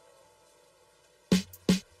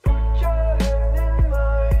 Put your hand in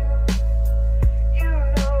mine. You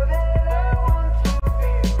know that I want to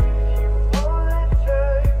be with you all the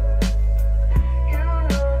time. You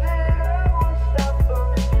know that I won't stop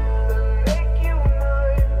until I make you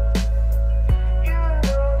mine. You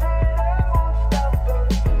know that I won't stop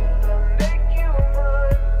until I make you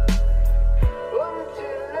mine.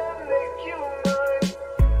 Until I make you mine.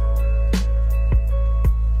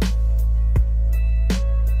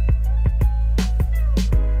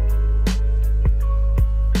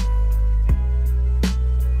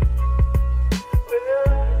 When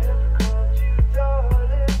I have called you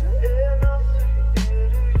darling, and I'll say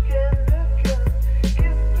it again.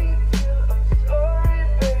 Kiss me till I'm sorry,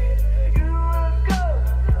 babe. You are gone,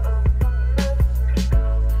 I'm a mess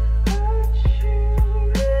now. Hurt you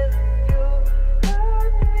and you'll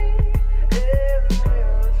hurt me, and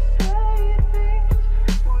we'll say things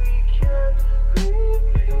we can't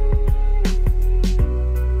repeat.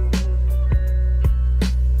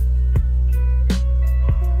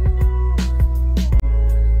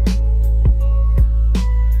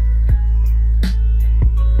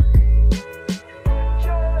 Put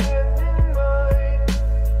your hand in mine.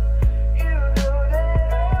 You know that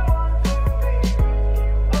I want to be with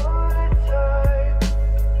you all the time.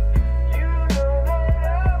 You know that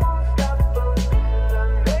I won't stop until I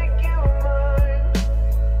make you mine.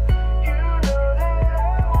 You know that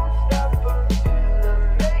I won't stop until I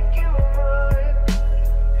make you mine.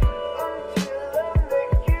 Until I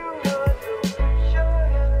make you mine. So put your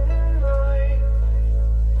hand in mine.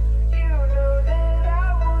 You know that I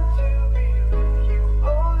want to be with you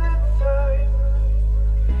all the time.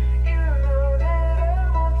 You know that I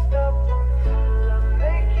won't stop until I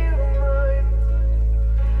make you mine.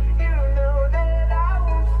 You know that I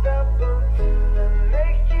won't stop until I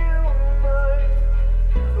make you mine.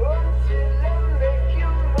 Until I make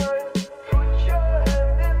you mine. Put your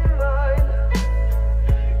hand in mine.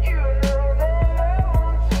 You know that I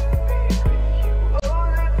want to be with you all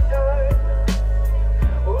the time.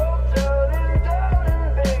 Oh, darling, darling,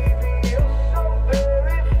 baby, you're so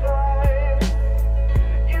very fine.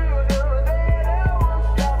 You know that I won't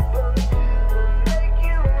stop until I make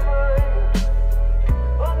you mine.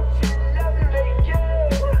 Until I make you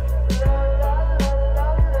la la la la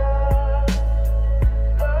la.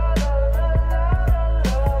 La la la la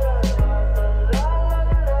la la la la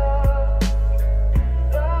la.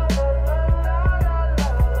 La la la la la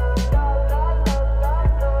la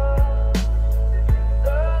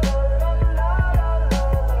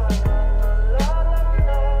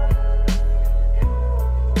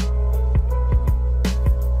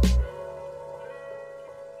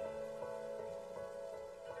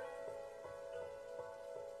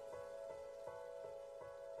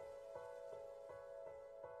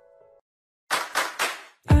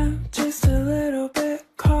I'm just a little bit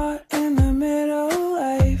caught in the middle.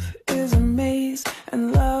 Life is a maze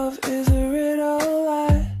and love is a riddle.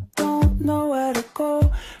 I don't know where to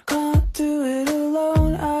go, can't do it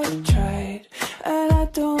alone. I've tried and I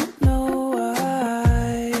don't know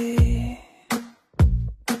why.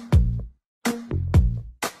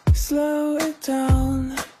 Slow it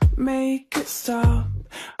down, make it stop,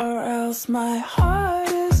 or else my heart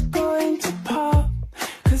is going to pop.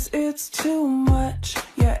 'Cause it's too much,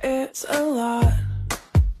 yeah, it's a lot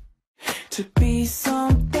to be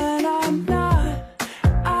something I'm not.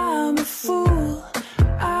 I'm a fool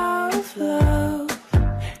out of love,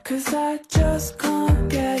 'cause I just can't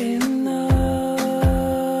get enough.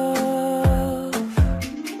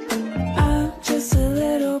 I'm just a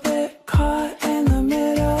little bit caught in the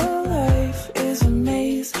middle. Life is a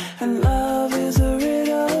maze and love is a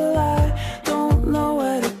riddle. I don't know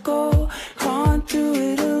where to go, can't do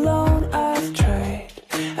it alone. I've tried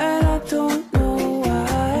and I don't know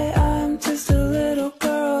why. I'm just a little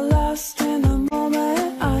girl lost in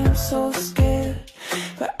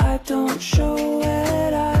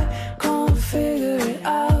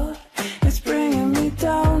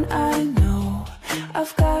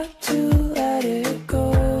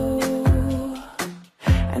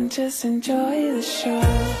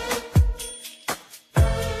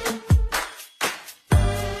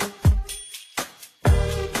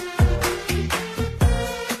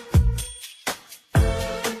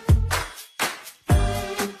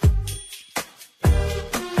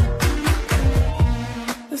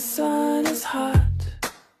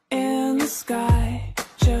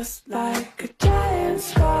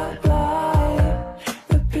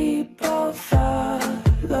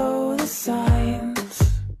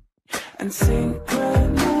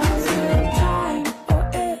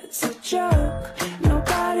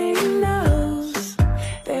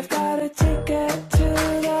a ticket to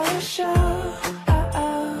the show.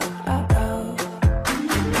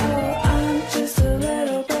 I'm just a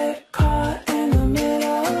little bit caught in the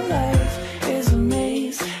middle. Life is a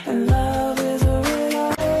maze and love is a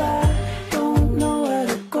riddle. I don't know where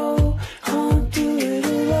to go, can't do it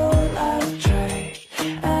alone. I've tried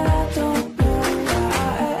and I don't know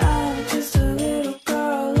why. I'm just a little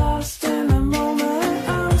girl lost in the moment.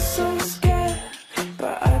 I'm so scared,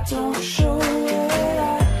 but I don't show it.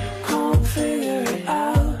 I can't figure it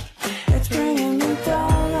out. It's bringing me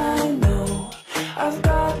down, I know. I've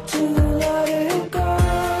got to let it go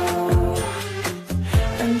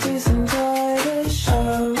and just enjoy the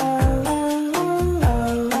show.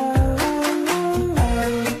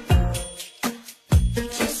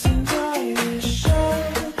 Just enjoy the show.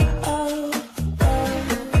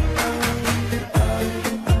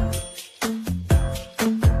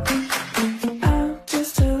 I'm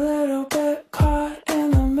just a little bit caught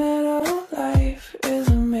in the middle. Life is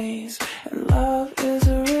a maze and love is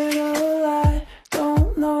a riddle. I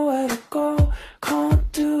don't know where to go,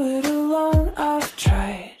 can't do it alone. I've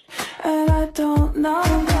tried and I don't know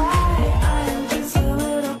why. I'm just a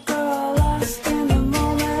little girl lost in the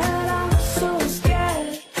moment. I'm so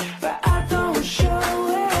scared, but I don't show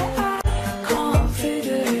it. I can't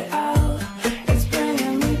figure it out. It's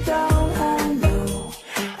bringing me down, I know.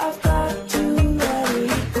 I've got to let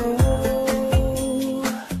it go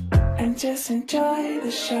and just enjoy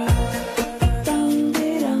the show.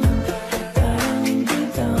 Dum-dee-dum,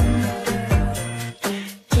 da-dum-dee-dum.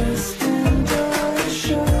 Just enjoy the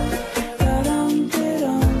show.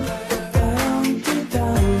 Da-dum-dee-dum,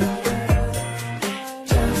 da-dum-dee-dum.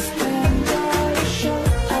 Just enjoy the show.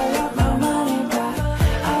 I want my money back.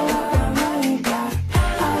 I want my money back.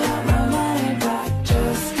 I want my money back.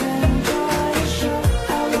 Just enjoy the show.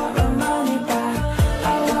 I want my money back. I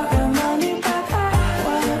want my money back. I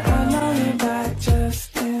want my money back.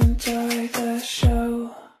 Just enjoy the show.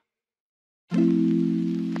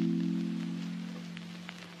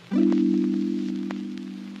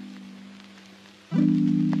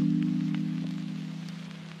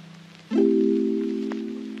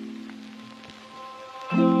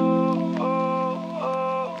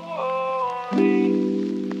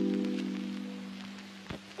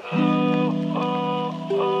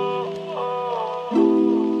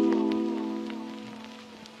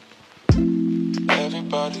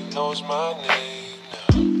 Everybody knows my name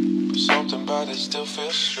now, but something about it still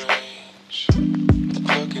feels strange.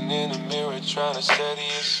 Like looking in the mirror, trying to steady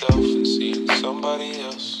yourself and seeing somebody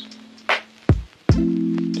else.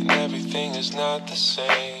 And everything is not the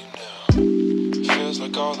same now. It feels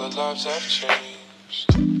like all our lives have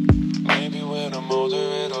changed. Maybe when I'm older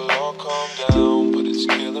it'll all calm down, but it's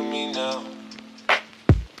killing me now.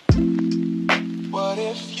 What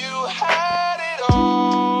if you had it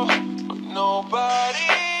all, but nobody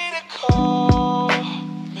to call?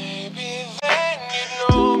 Maybe then you'd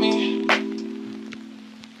know me.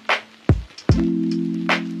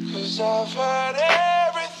 'Cause I've had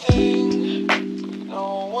everything, but no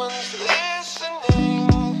one's listening.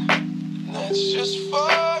 And that's just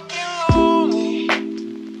fucking lonely.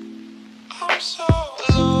 I'm so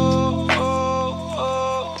lonely.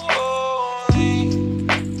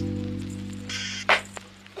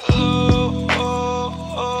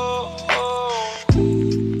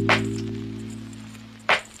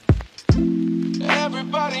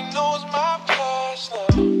 Everybody knows my past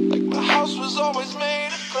now. Like my house was always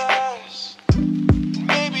made of glass.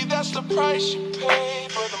 Maybe that's the price you pay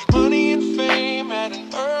for the money and fame at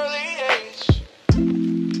an early age.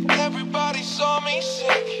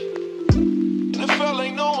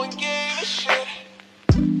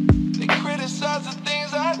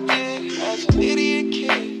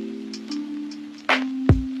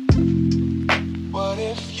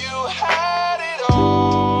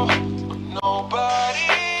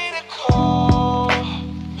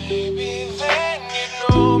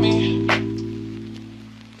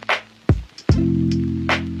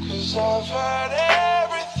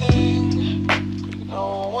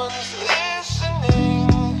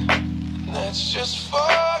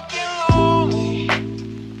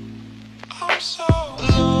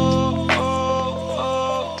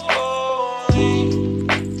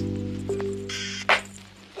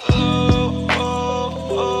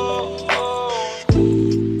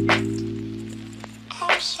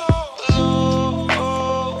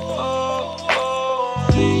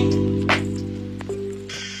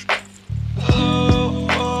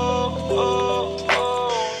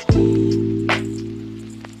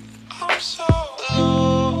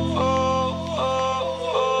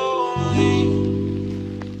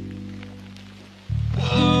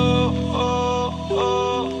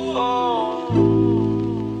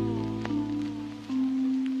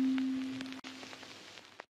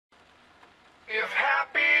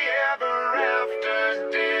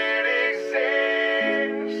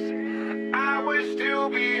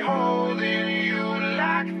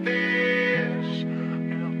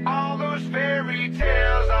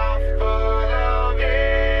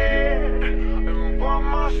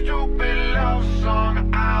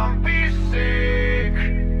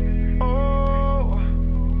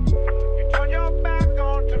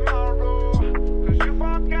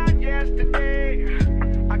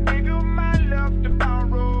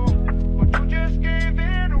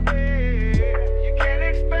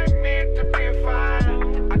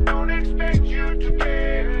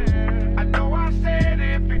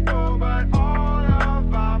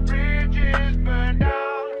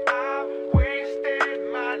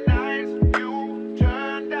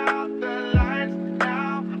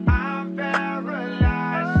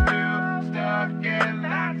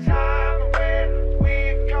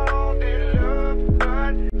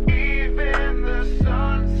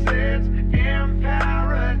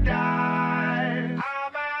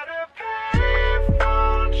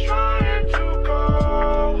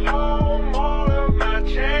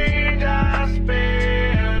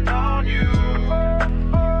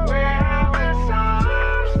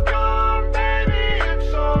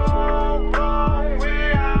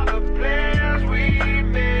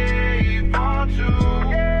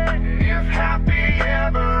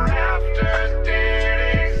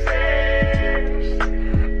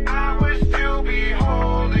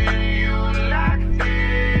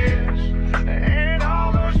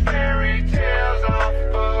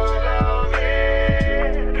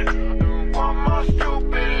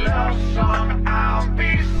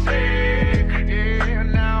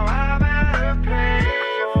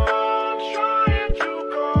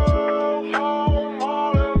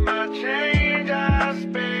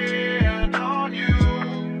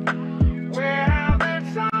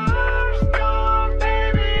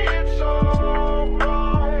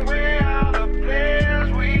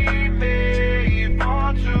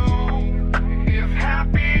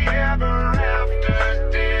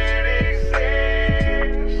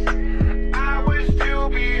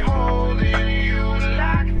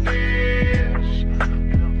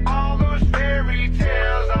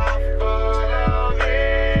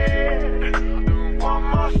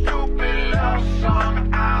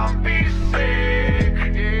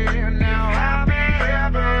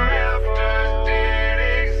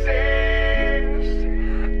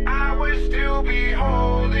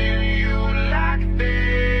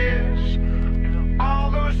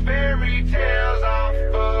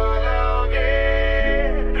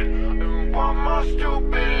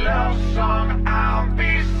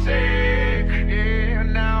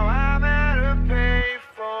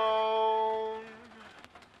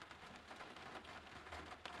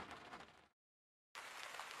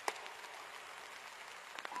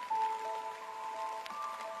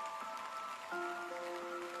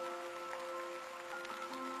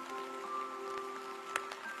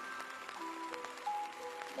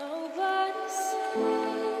 Nobody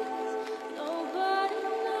sees, nobody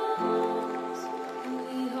knows.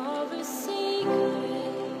 We are a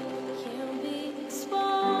secret, can't be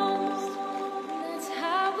exposed. That's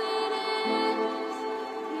how it is,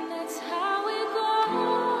 that's how it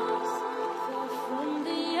goes. Far from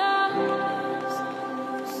the others,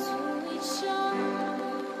 close to each other.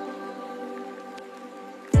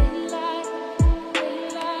 Daylight,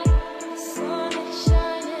 daylight, the sun is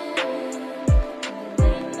shining.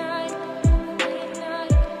 Late night, when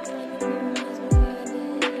the moon is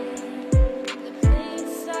burning. The plain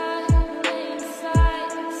sight,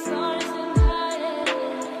 the stars are hiding.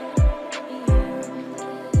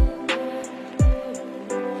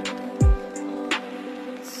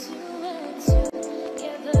 You and two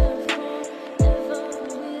together forever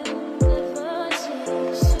will never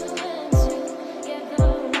change. Two and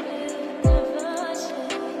together will never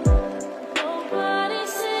change. Nobody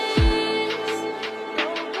sees,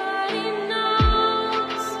 nobody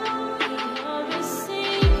knows. We are a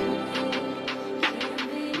secret, can't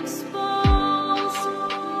be exposed.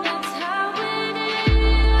 That's how it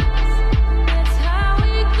is, that's how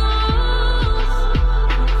it goes.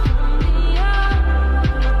 From the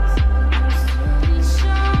others, close to each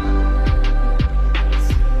other.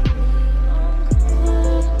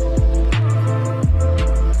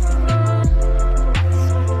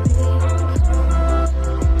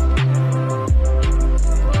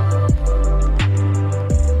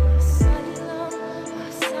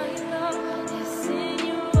 Asylum is in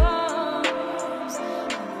your arms.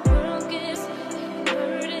 The world gives you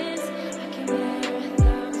burdens I can bear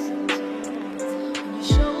 1,000 times. On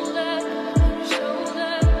your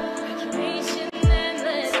shoulder, I can reach an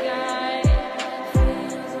endless sky.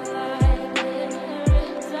 Feels like paradise.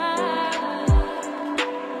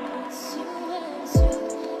 Two and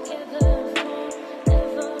together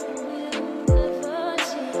forever will never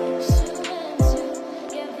change. Two and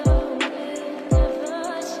together will never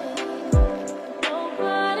change.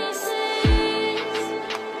 Nobody sees,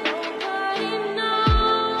 nobody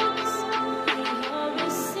knows. We are a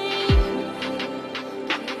secret,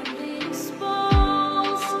 can't be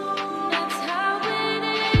exposed. That's how it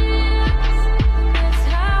is, that's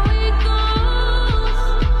how it goes.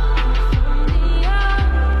 From the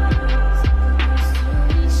others, close to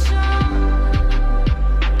each other.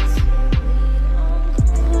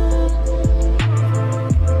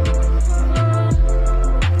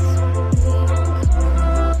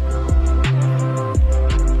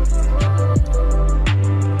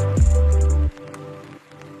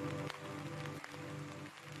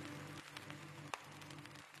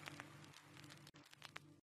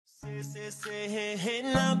 Say, hey, hey,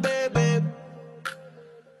 now, baby.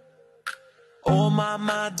 Oh,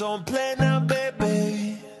 my, don't play now,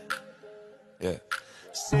 baby. Yeah.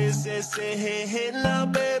 Say, hey, hey, now,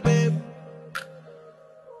 baby.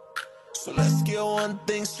 So let's get one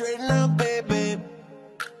thing straight now, baby.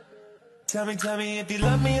 Tell me if you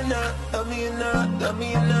love me or not, love me or not, love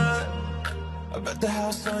me or not. I bet the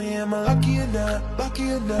house on you, am I lucky or not,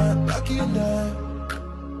 lucky or not, lucky or not?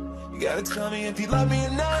 You gotta tell me if you love me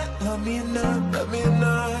or not, love me or not, love me or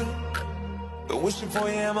not. Been wishing for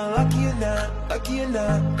you, am I lucky or not, lucky or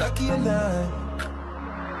not, lucky or not?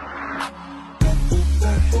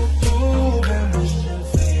 Ooh, been wishing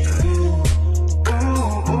for you.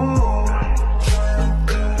 Ooh, ooh. Trying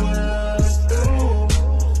to do what others do.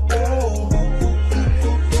 Ooh,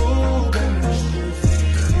 been wishing for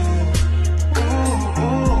you. Ooh,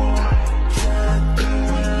 ooh. Trying to do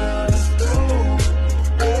what others do.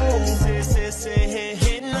 Ooh, say, hey,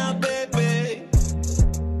 hey, now, baby.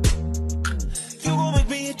 You gon' make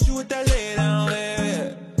me hit you with that lay down,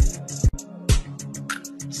 baby.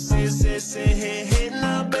 Say, hey, hey,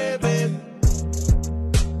 now, baby.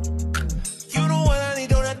 You know what I need,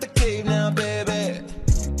 don't have to cave now, baby.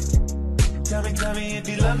 Tell me if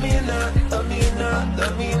you love me or not, love me or not,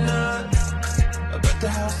 love me or not. I bet the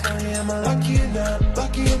house on you, am I lucky or not,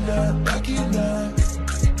 lucky or not, lucky or not?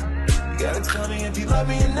 You gotta tell me if you love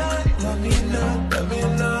me or not, love me or not, love me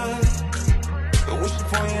or not. Been wishing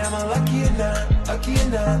for you, am I lucky or not, lucky or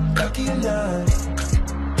not, lucky or not?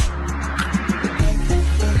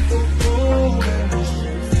 Ooh, been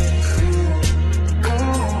wishing for you.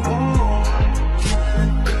 Ooh, ooh.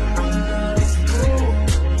 Trying to do what others do.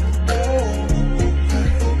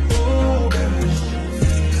 Ooh, been wishing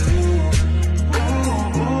for you.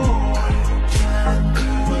 Ooh, ooh. Trying to do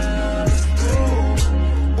what others do.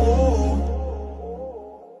 Ooh.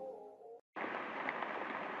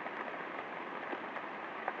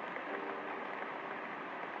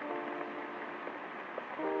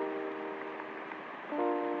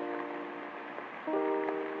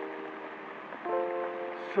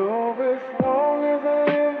 So as long as I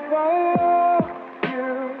live, I love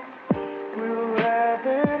you. Will have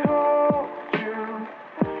it hold you.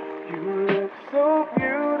 You look so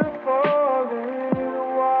beautiful in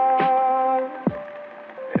white.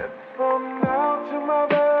 And from now to my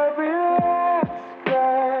very last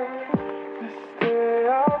breath, this day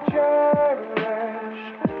I'll cherish.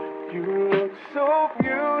 You look so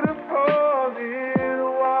beautiful in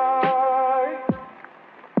white.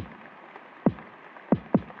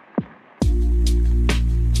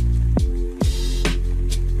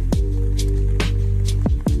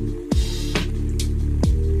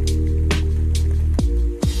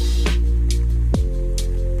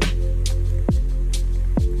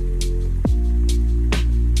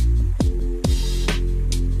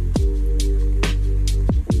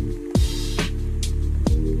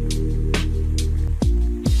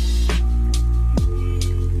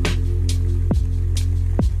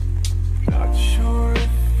 Not sure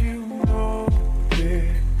if you know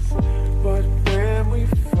this, but when we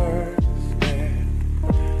first met,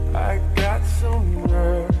 I got so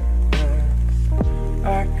nervous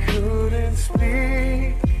I couldn't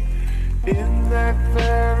speak. In that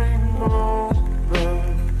very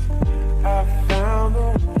moment, I found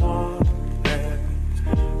the one, and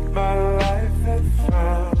my life had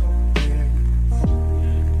found its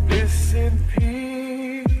missing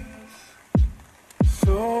piece.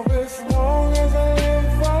 So as long as I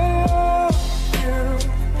live, I love you.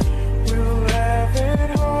 Will have it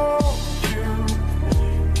hold you.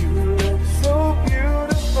 You look so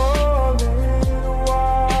beautiful in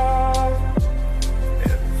white.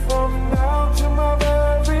 And from now to my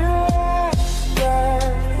very last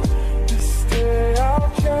breath, this day I'll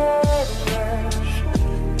cherish.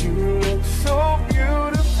 You look so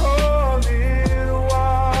beautiful in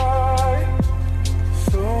white.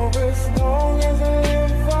 So as long as I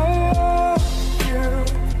live, I love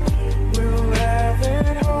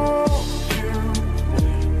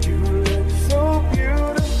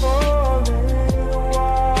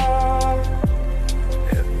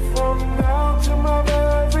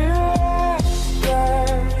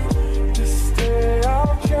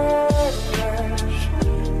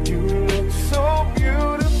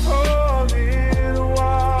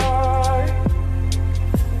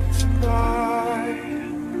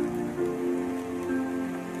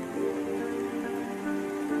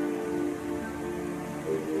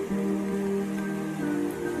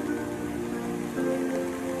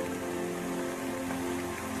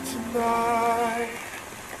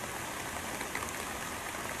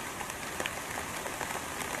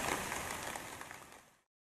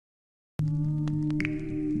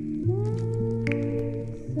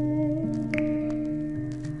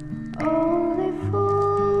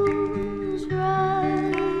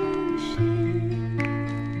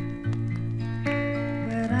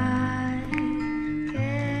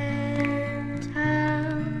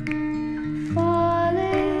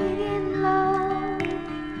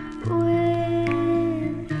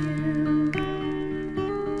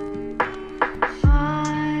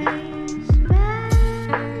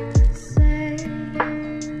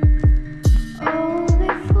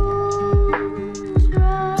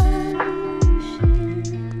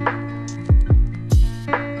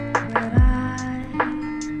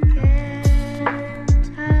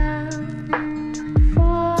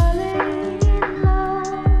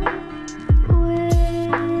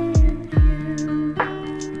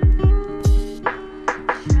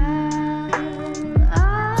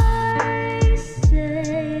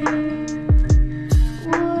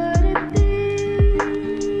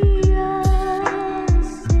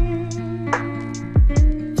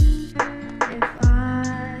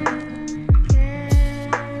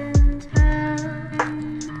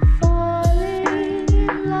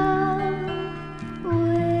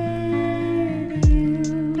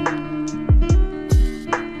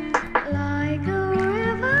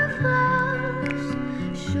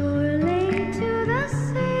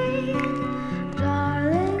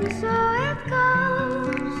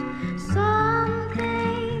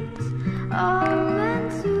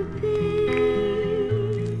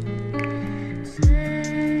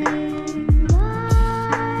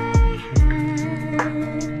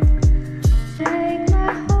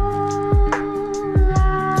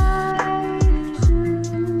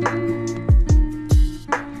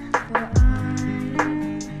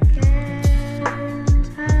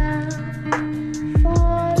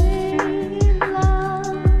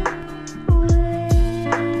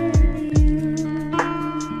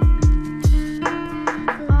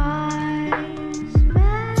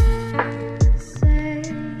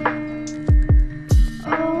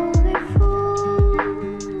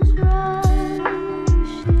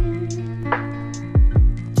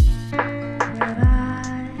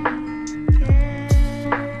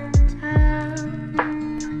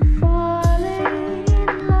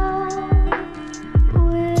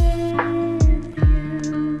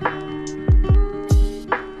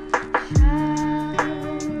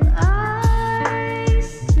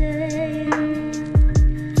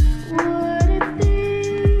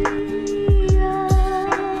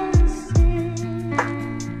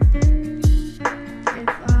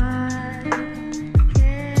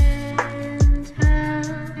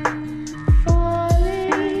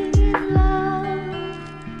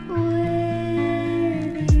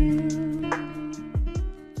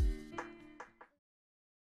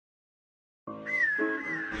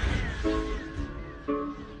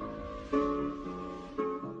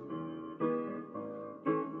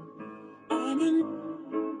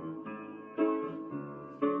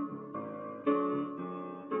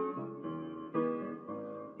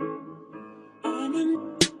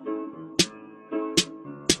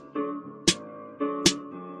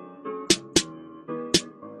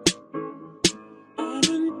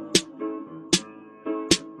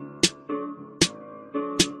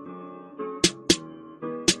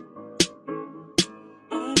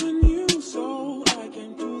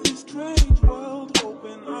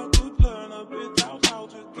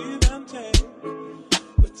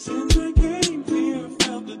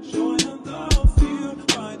joy and the fear,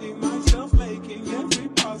 finding myself making every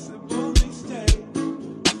possible mistake.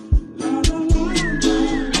 La la la la.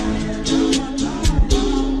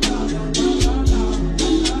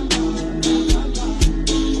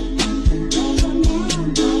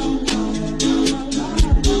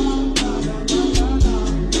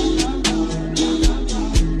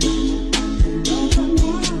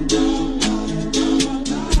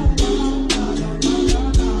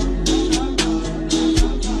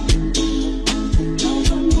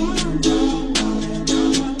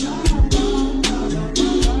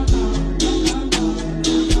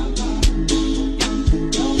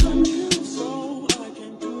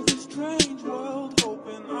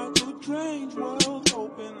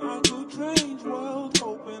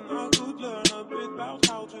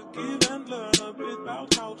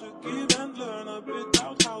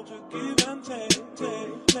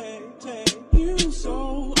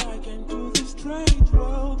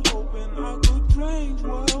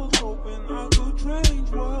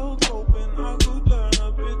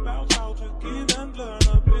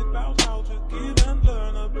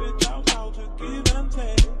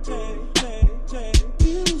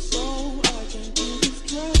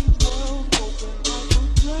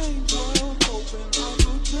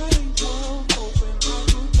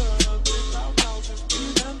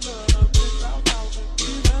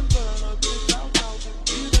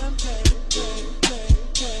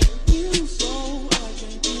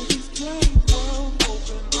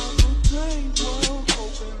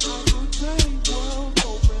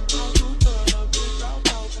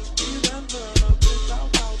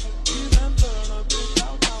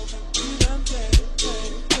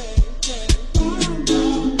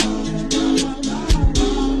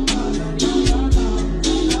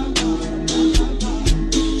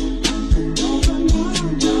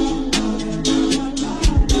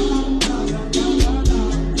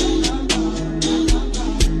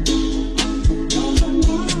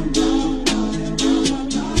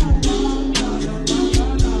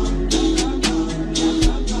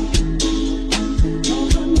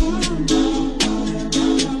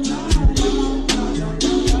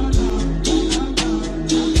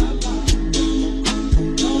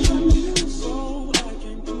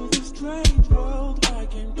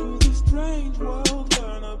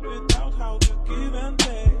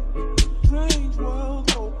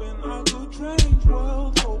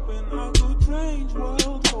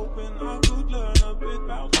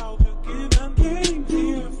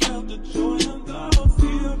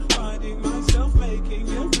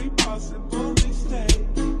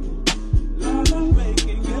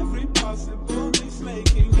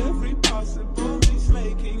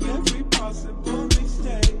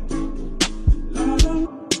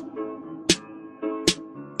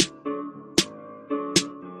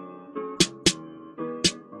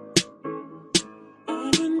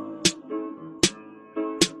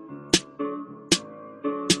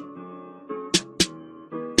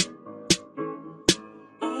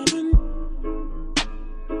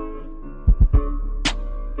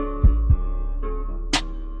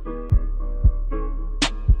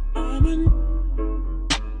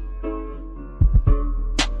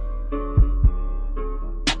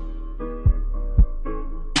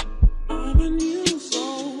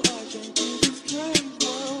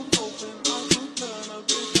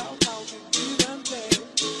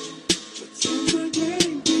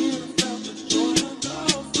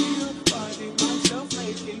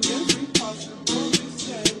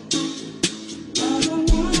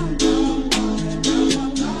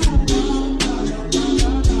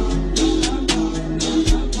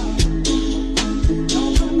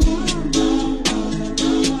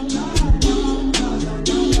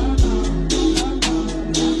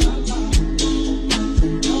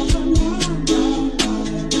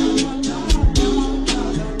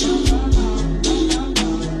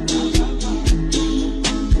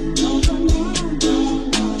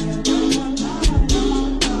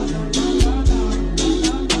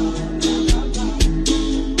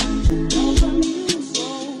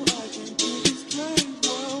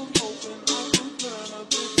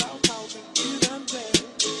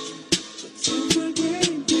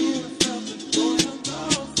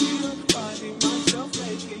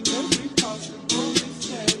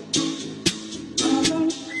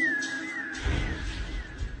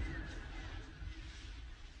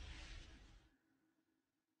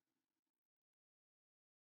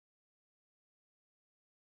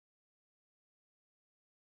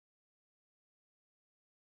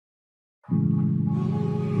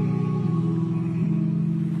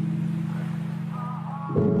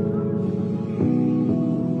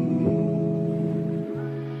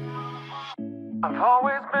 I've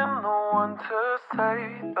always been the one to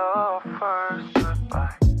say the first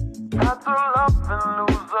goodbye. Had to love and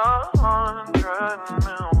lose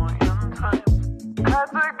 100,000,000 times. Had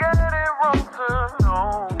to get it wrong to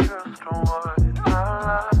know just what I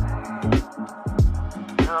like.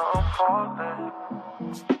 Now I'm falling.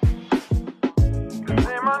 You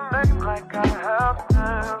say my name like I have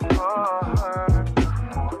never heard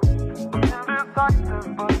before. I'm indecisive,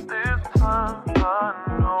 but this time I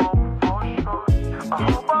know for sure. I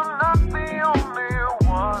hope I'm not the only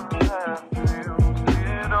one that feels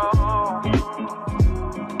it all.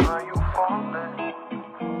 Are you falling?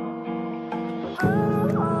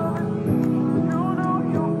 You know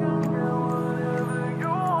you can get whatever you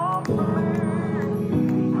want from me.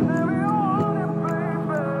 Whenever you want it,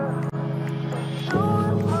 baby. You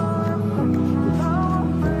is my reflection.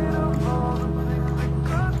 I'm afraid of all the things it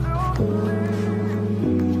could do to me.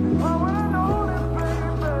 If I would've known it,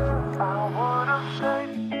 baby, I would've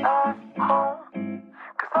stayed at home.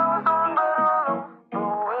 'Cause I was doing better alone.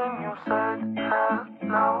 But when you said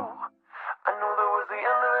hello, I knew that was the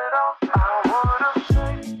end of it all. I would've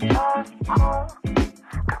stayed at home.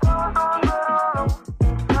 'Cause I was doing better alone.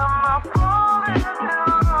 Am I falling in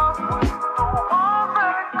love with the one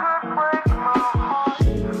that could break my heart?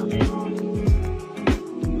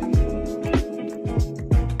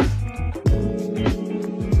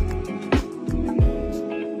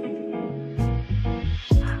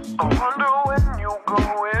 I wonder when you go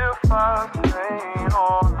if I stay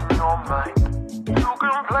on your mind. You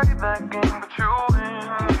can play that game, but you win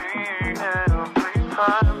me every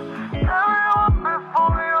time. Everyone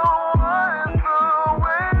before you was a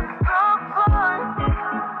waste of time.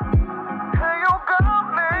 Hey, you got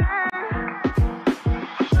me.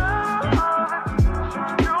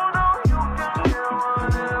 You know you can get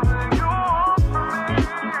whatever you want from me.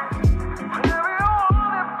 Whenever you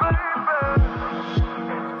want it, baby.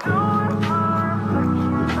 You is my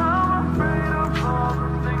reflection. I'm afraid of all the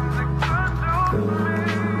things it could do to me.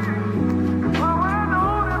 If I would've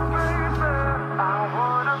known it, baby, I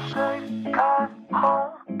would've stayed at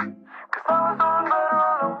home. 'Cause I was doing better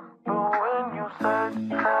alone. But when you said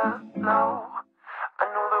hello, I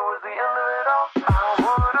knew that was the end of it all. I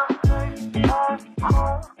would've stayed at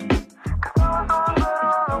home. 'Cause I was doing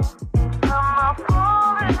better alone. Am I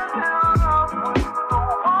falling in love with the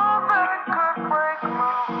one that could break my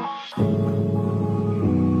heart?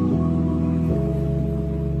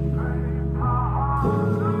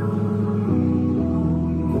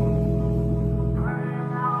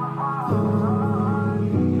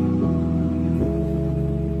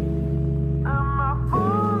 Am I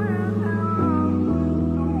falling in love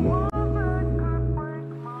with the one that could break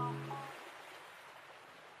my heart?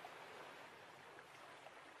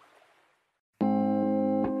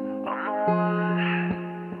 I'm the one.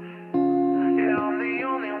 Yeah, I'm the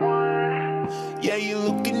only one. Yeah, you're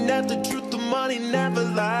looking at the truth, the money never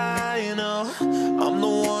lie, you know. I'm the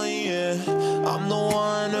one, yeah, I'm the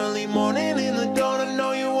one. Early morning in the dawn, I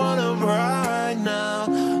know you wanna ride now.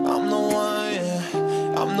 I'm the one, yeah,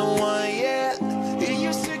 I'm the one, yeah. And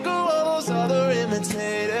you're sick of all those other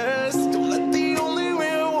imitators. Don't let the only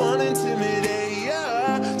real one intimidate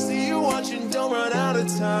ya. See you watching, don't run out of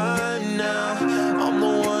time now. I'm the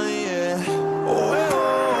one, yeah. Oh, yeah,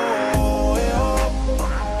 oh, yeah,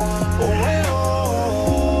 oh, oh, yeah.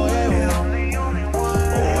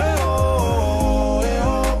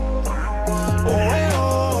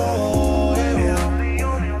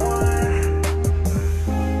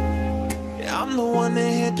 I'm the one that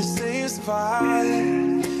had to say it's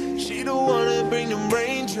fine. She the one that bring them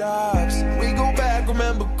raindrops. We go back,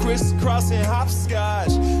 remember crisscrossing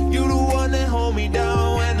hopscotch. You the one that hold me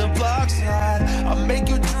down when the block's hot. I make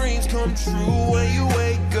your dreams come true when you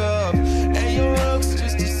wake up. And your looks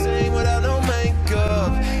just the same without no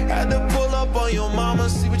makeup. Had to pull up on your mama,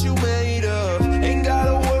 see what you made of. Ain't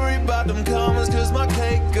gotta worry about them commas, cause my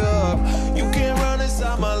cake up. You can't run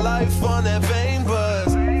inside my life on that fame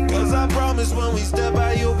buzz. Cause I promise when we step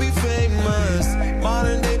out you'll be famous.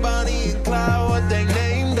 Modern day Bonnie and Clyde, what they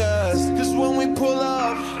named us. Cause when we pull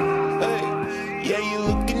up, hey, yeah, you're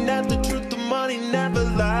looking at the truth, the money never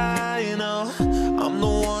lie, you know. I'm the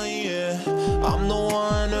one, yeah, I'm the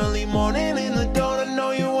one. Early morning in the dawn, I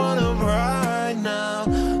know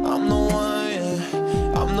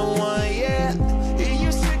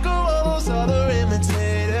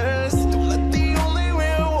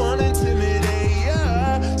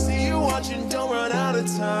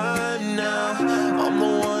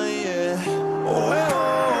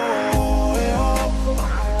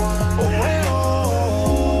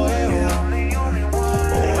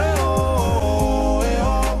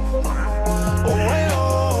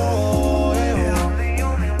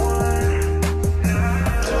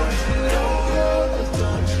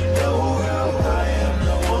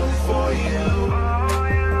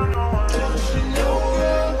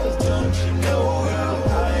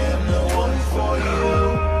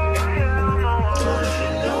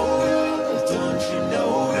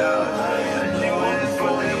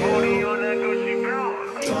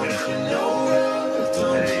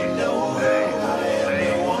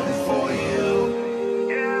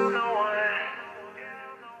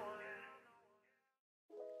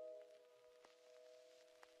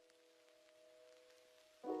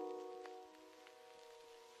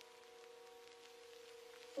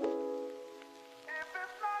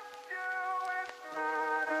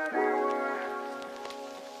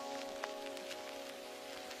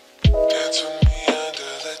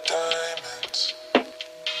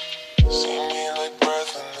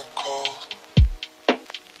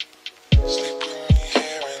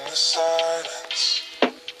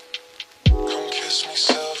kiss me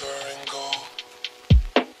silver and gold.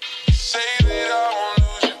 Say that I won't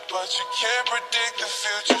lose you, but you can't predict the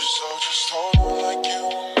future, so just hold on like you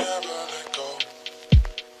will never let go.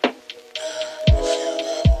 Yeah, if you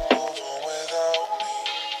ever move on without me,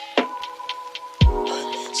 I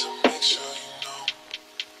need to make sure you know.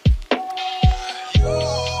 You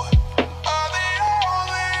are the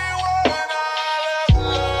only one I'll ever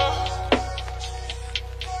love.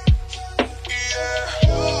 Yeah,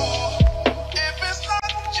 you. If it's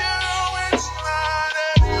not you, it's not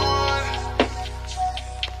anyone.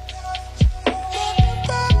 Looking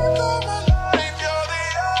back on my life, you're the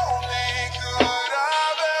only good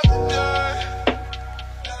I've ever done.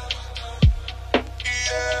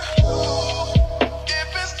 Yeah, you. If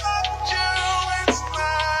it's not you, it's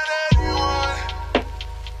not anyone.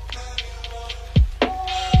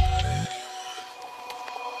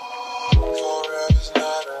 Forever's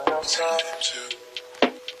not enough time to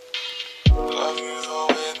love you the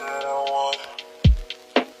way that I want.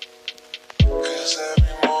 'Cause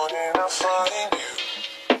every morning I find you,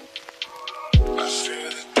 I fear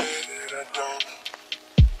the day that I don't.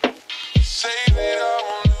 Say that I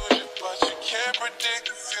won't lose you, but you can't predict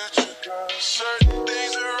the future, girl. Certain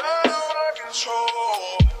things are out of my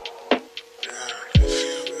control. Yeah, if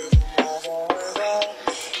you ever move on without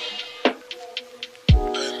me,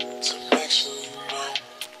 I need to make sure you know.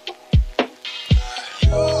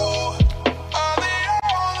 You are the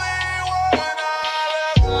only one I'll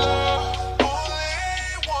ever love. Only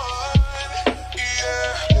one.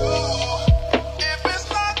 Yeah, you. If it's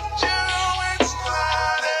not you, it's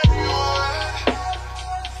not anyone.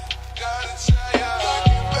 Gotta tell ya,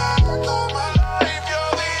 looking back on my life,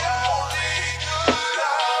 you're the only good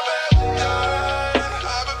I've ever done.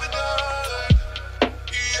 I've ever done.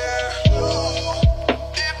 Yeah, you.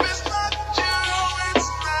 If it's not you, it's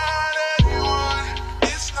not anyone.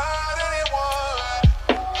 It's not anyone.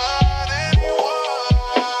 Not anyone.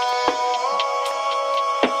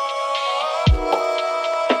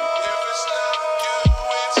 If it's not you,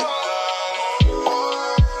 it's not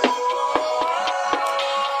anyone.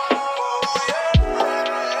 Oh, yeah.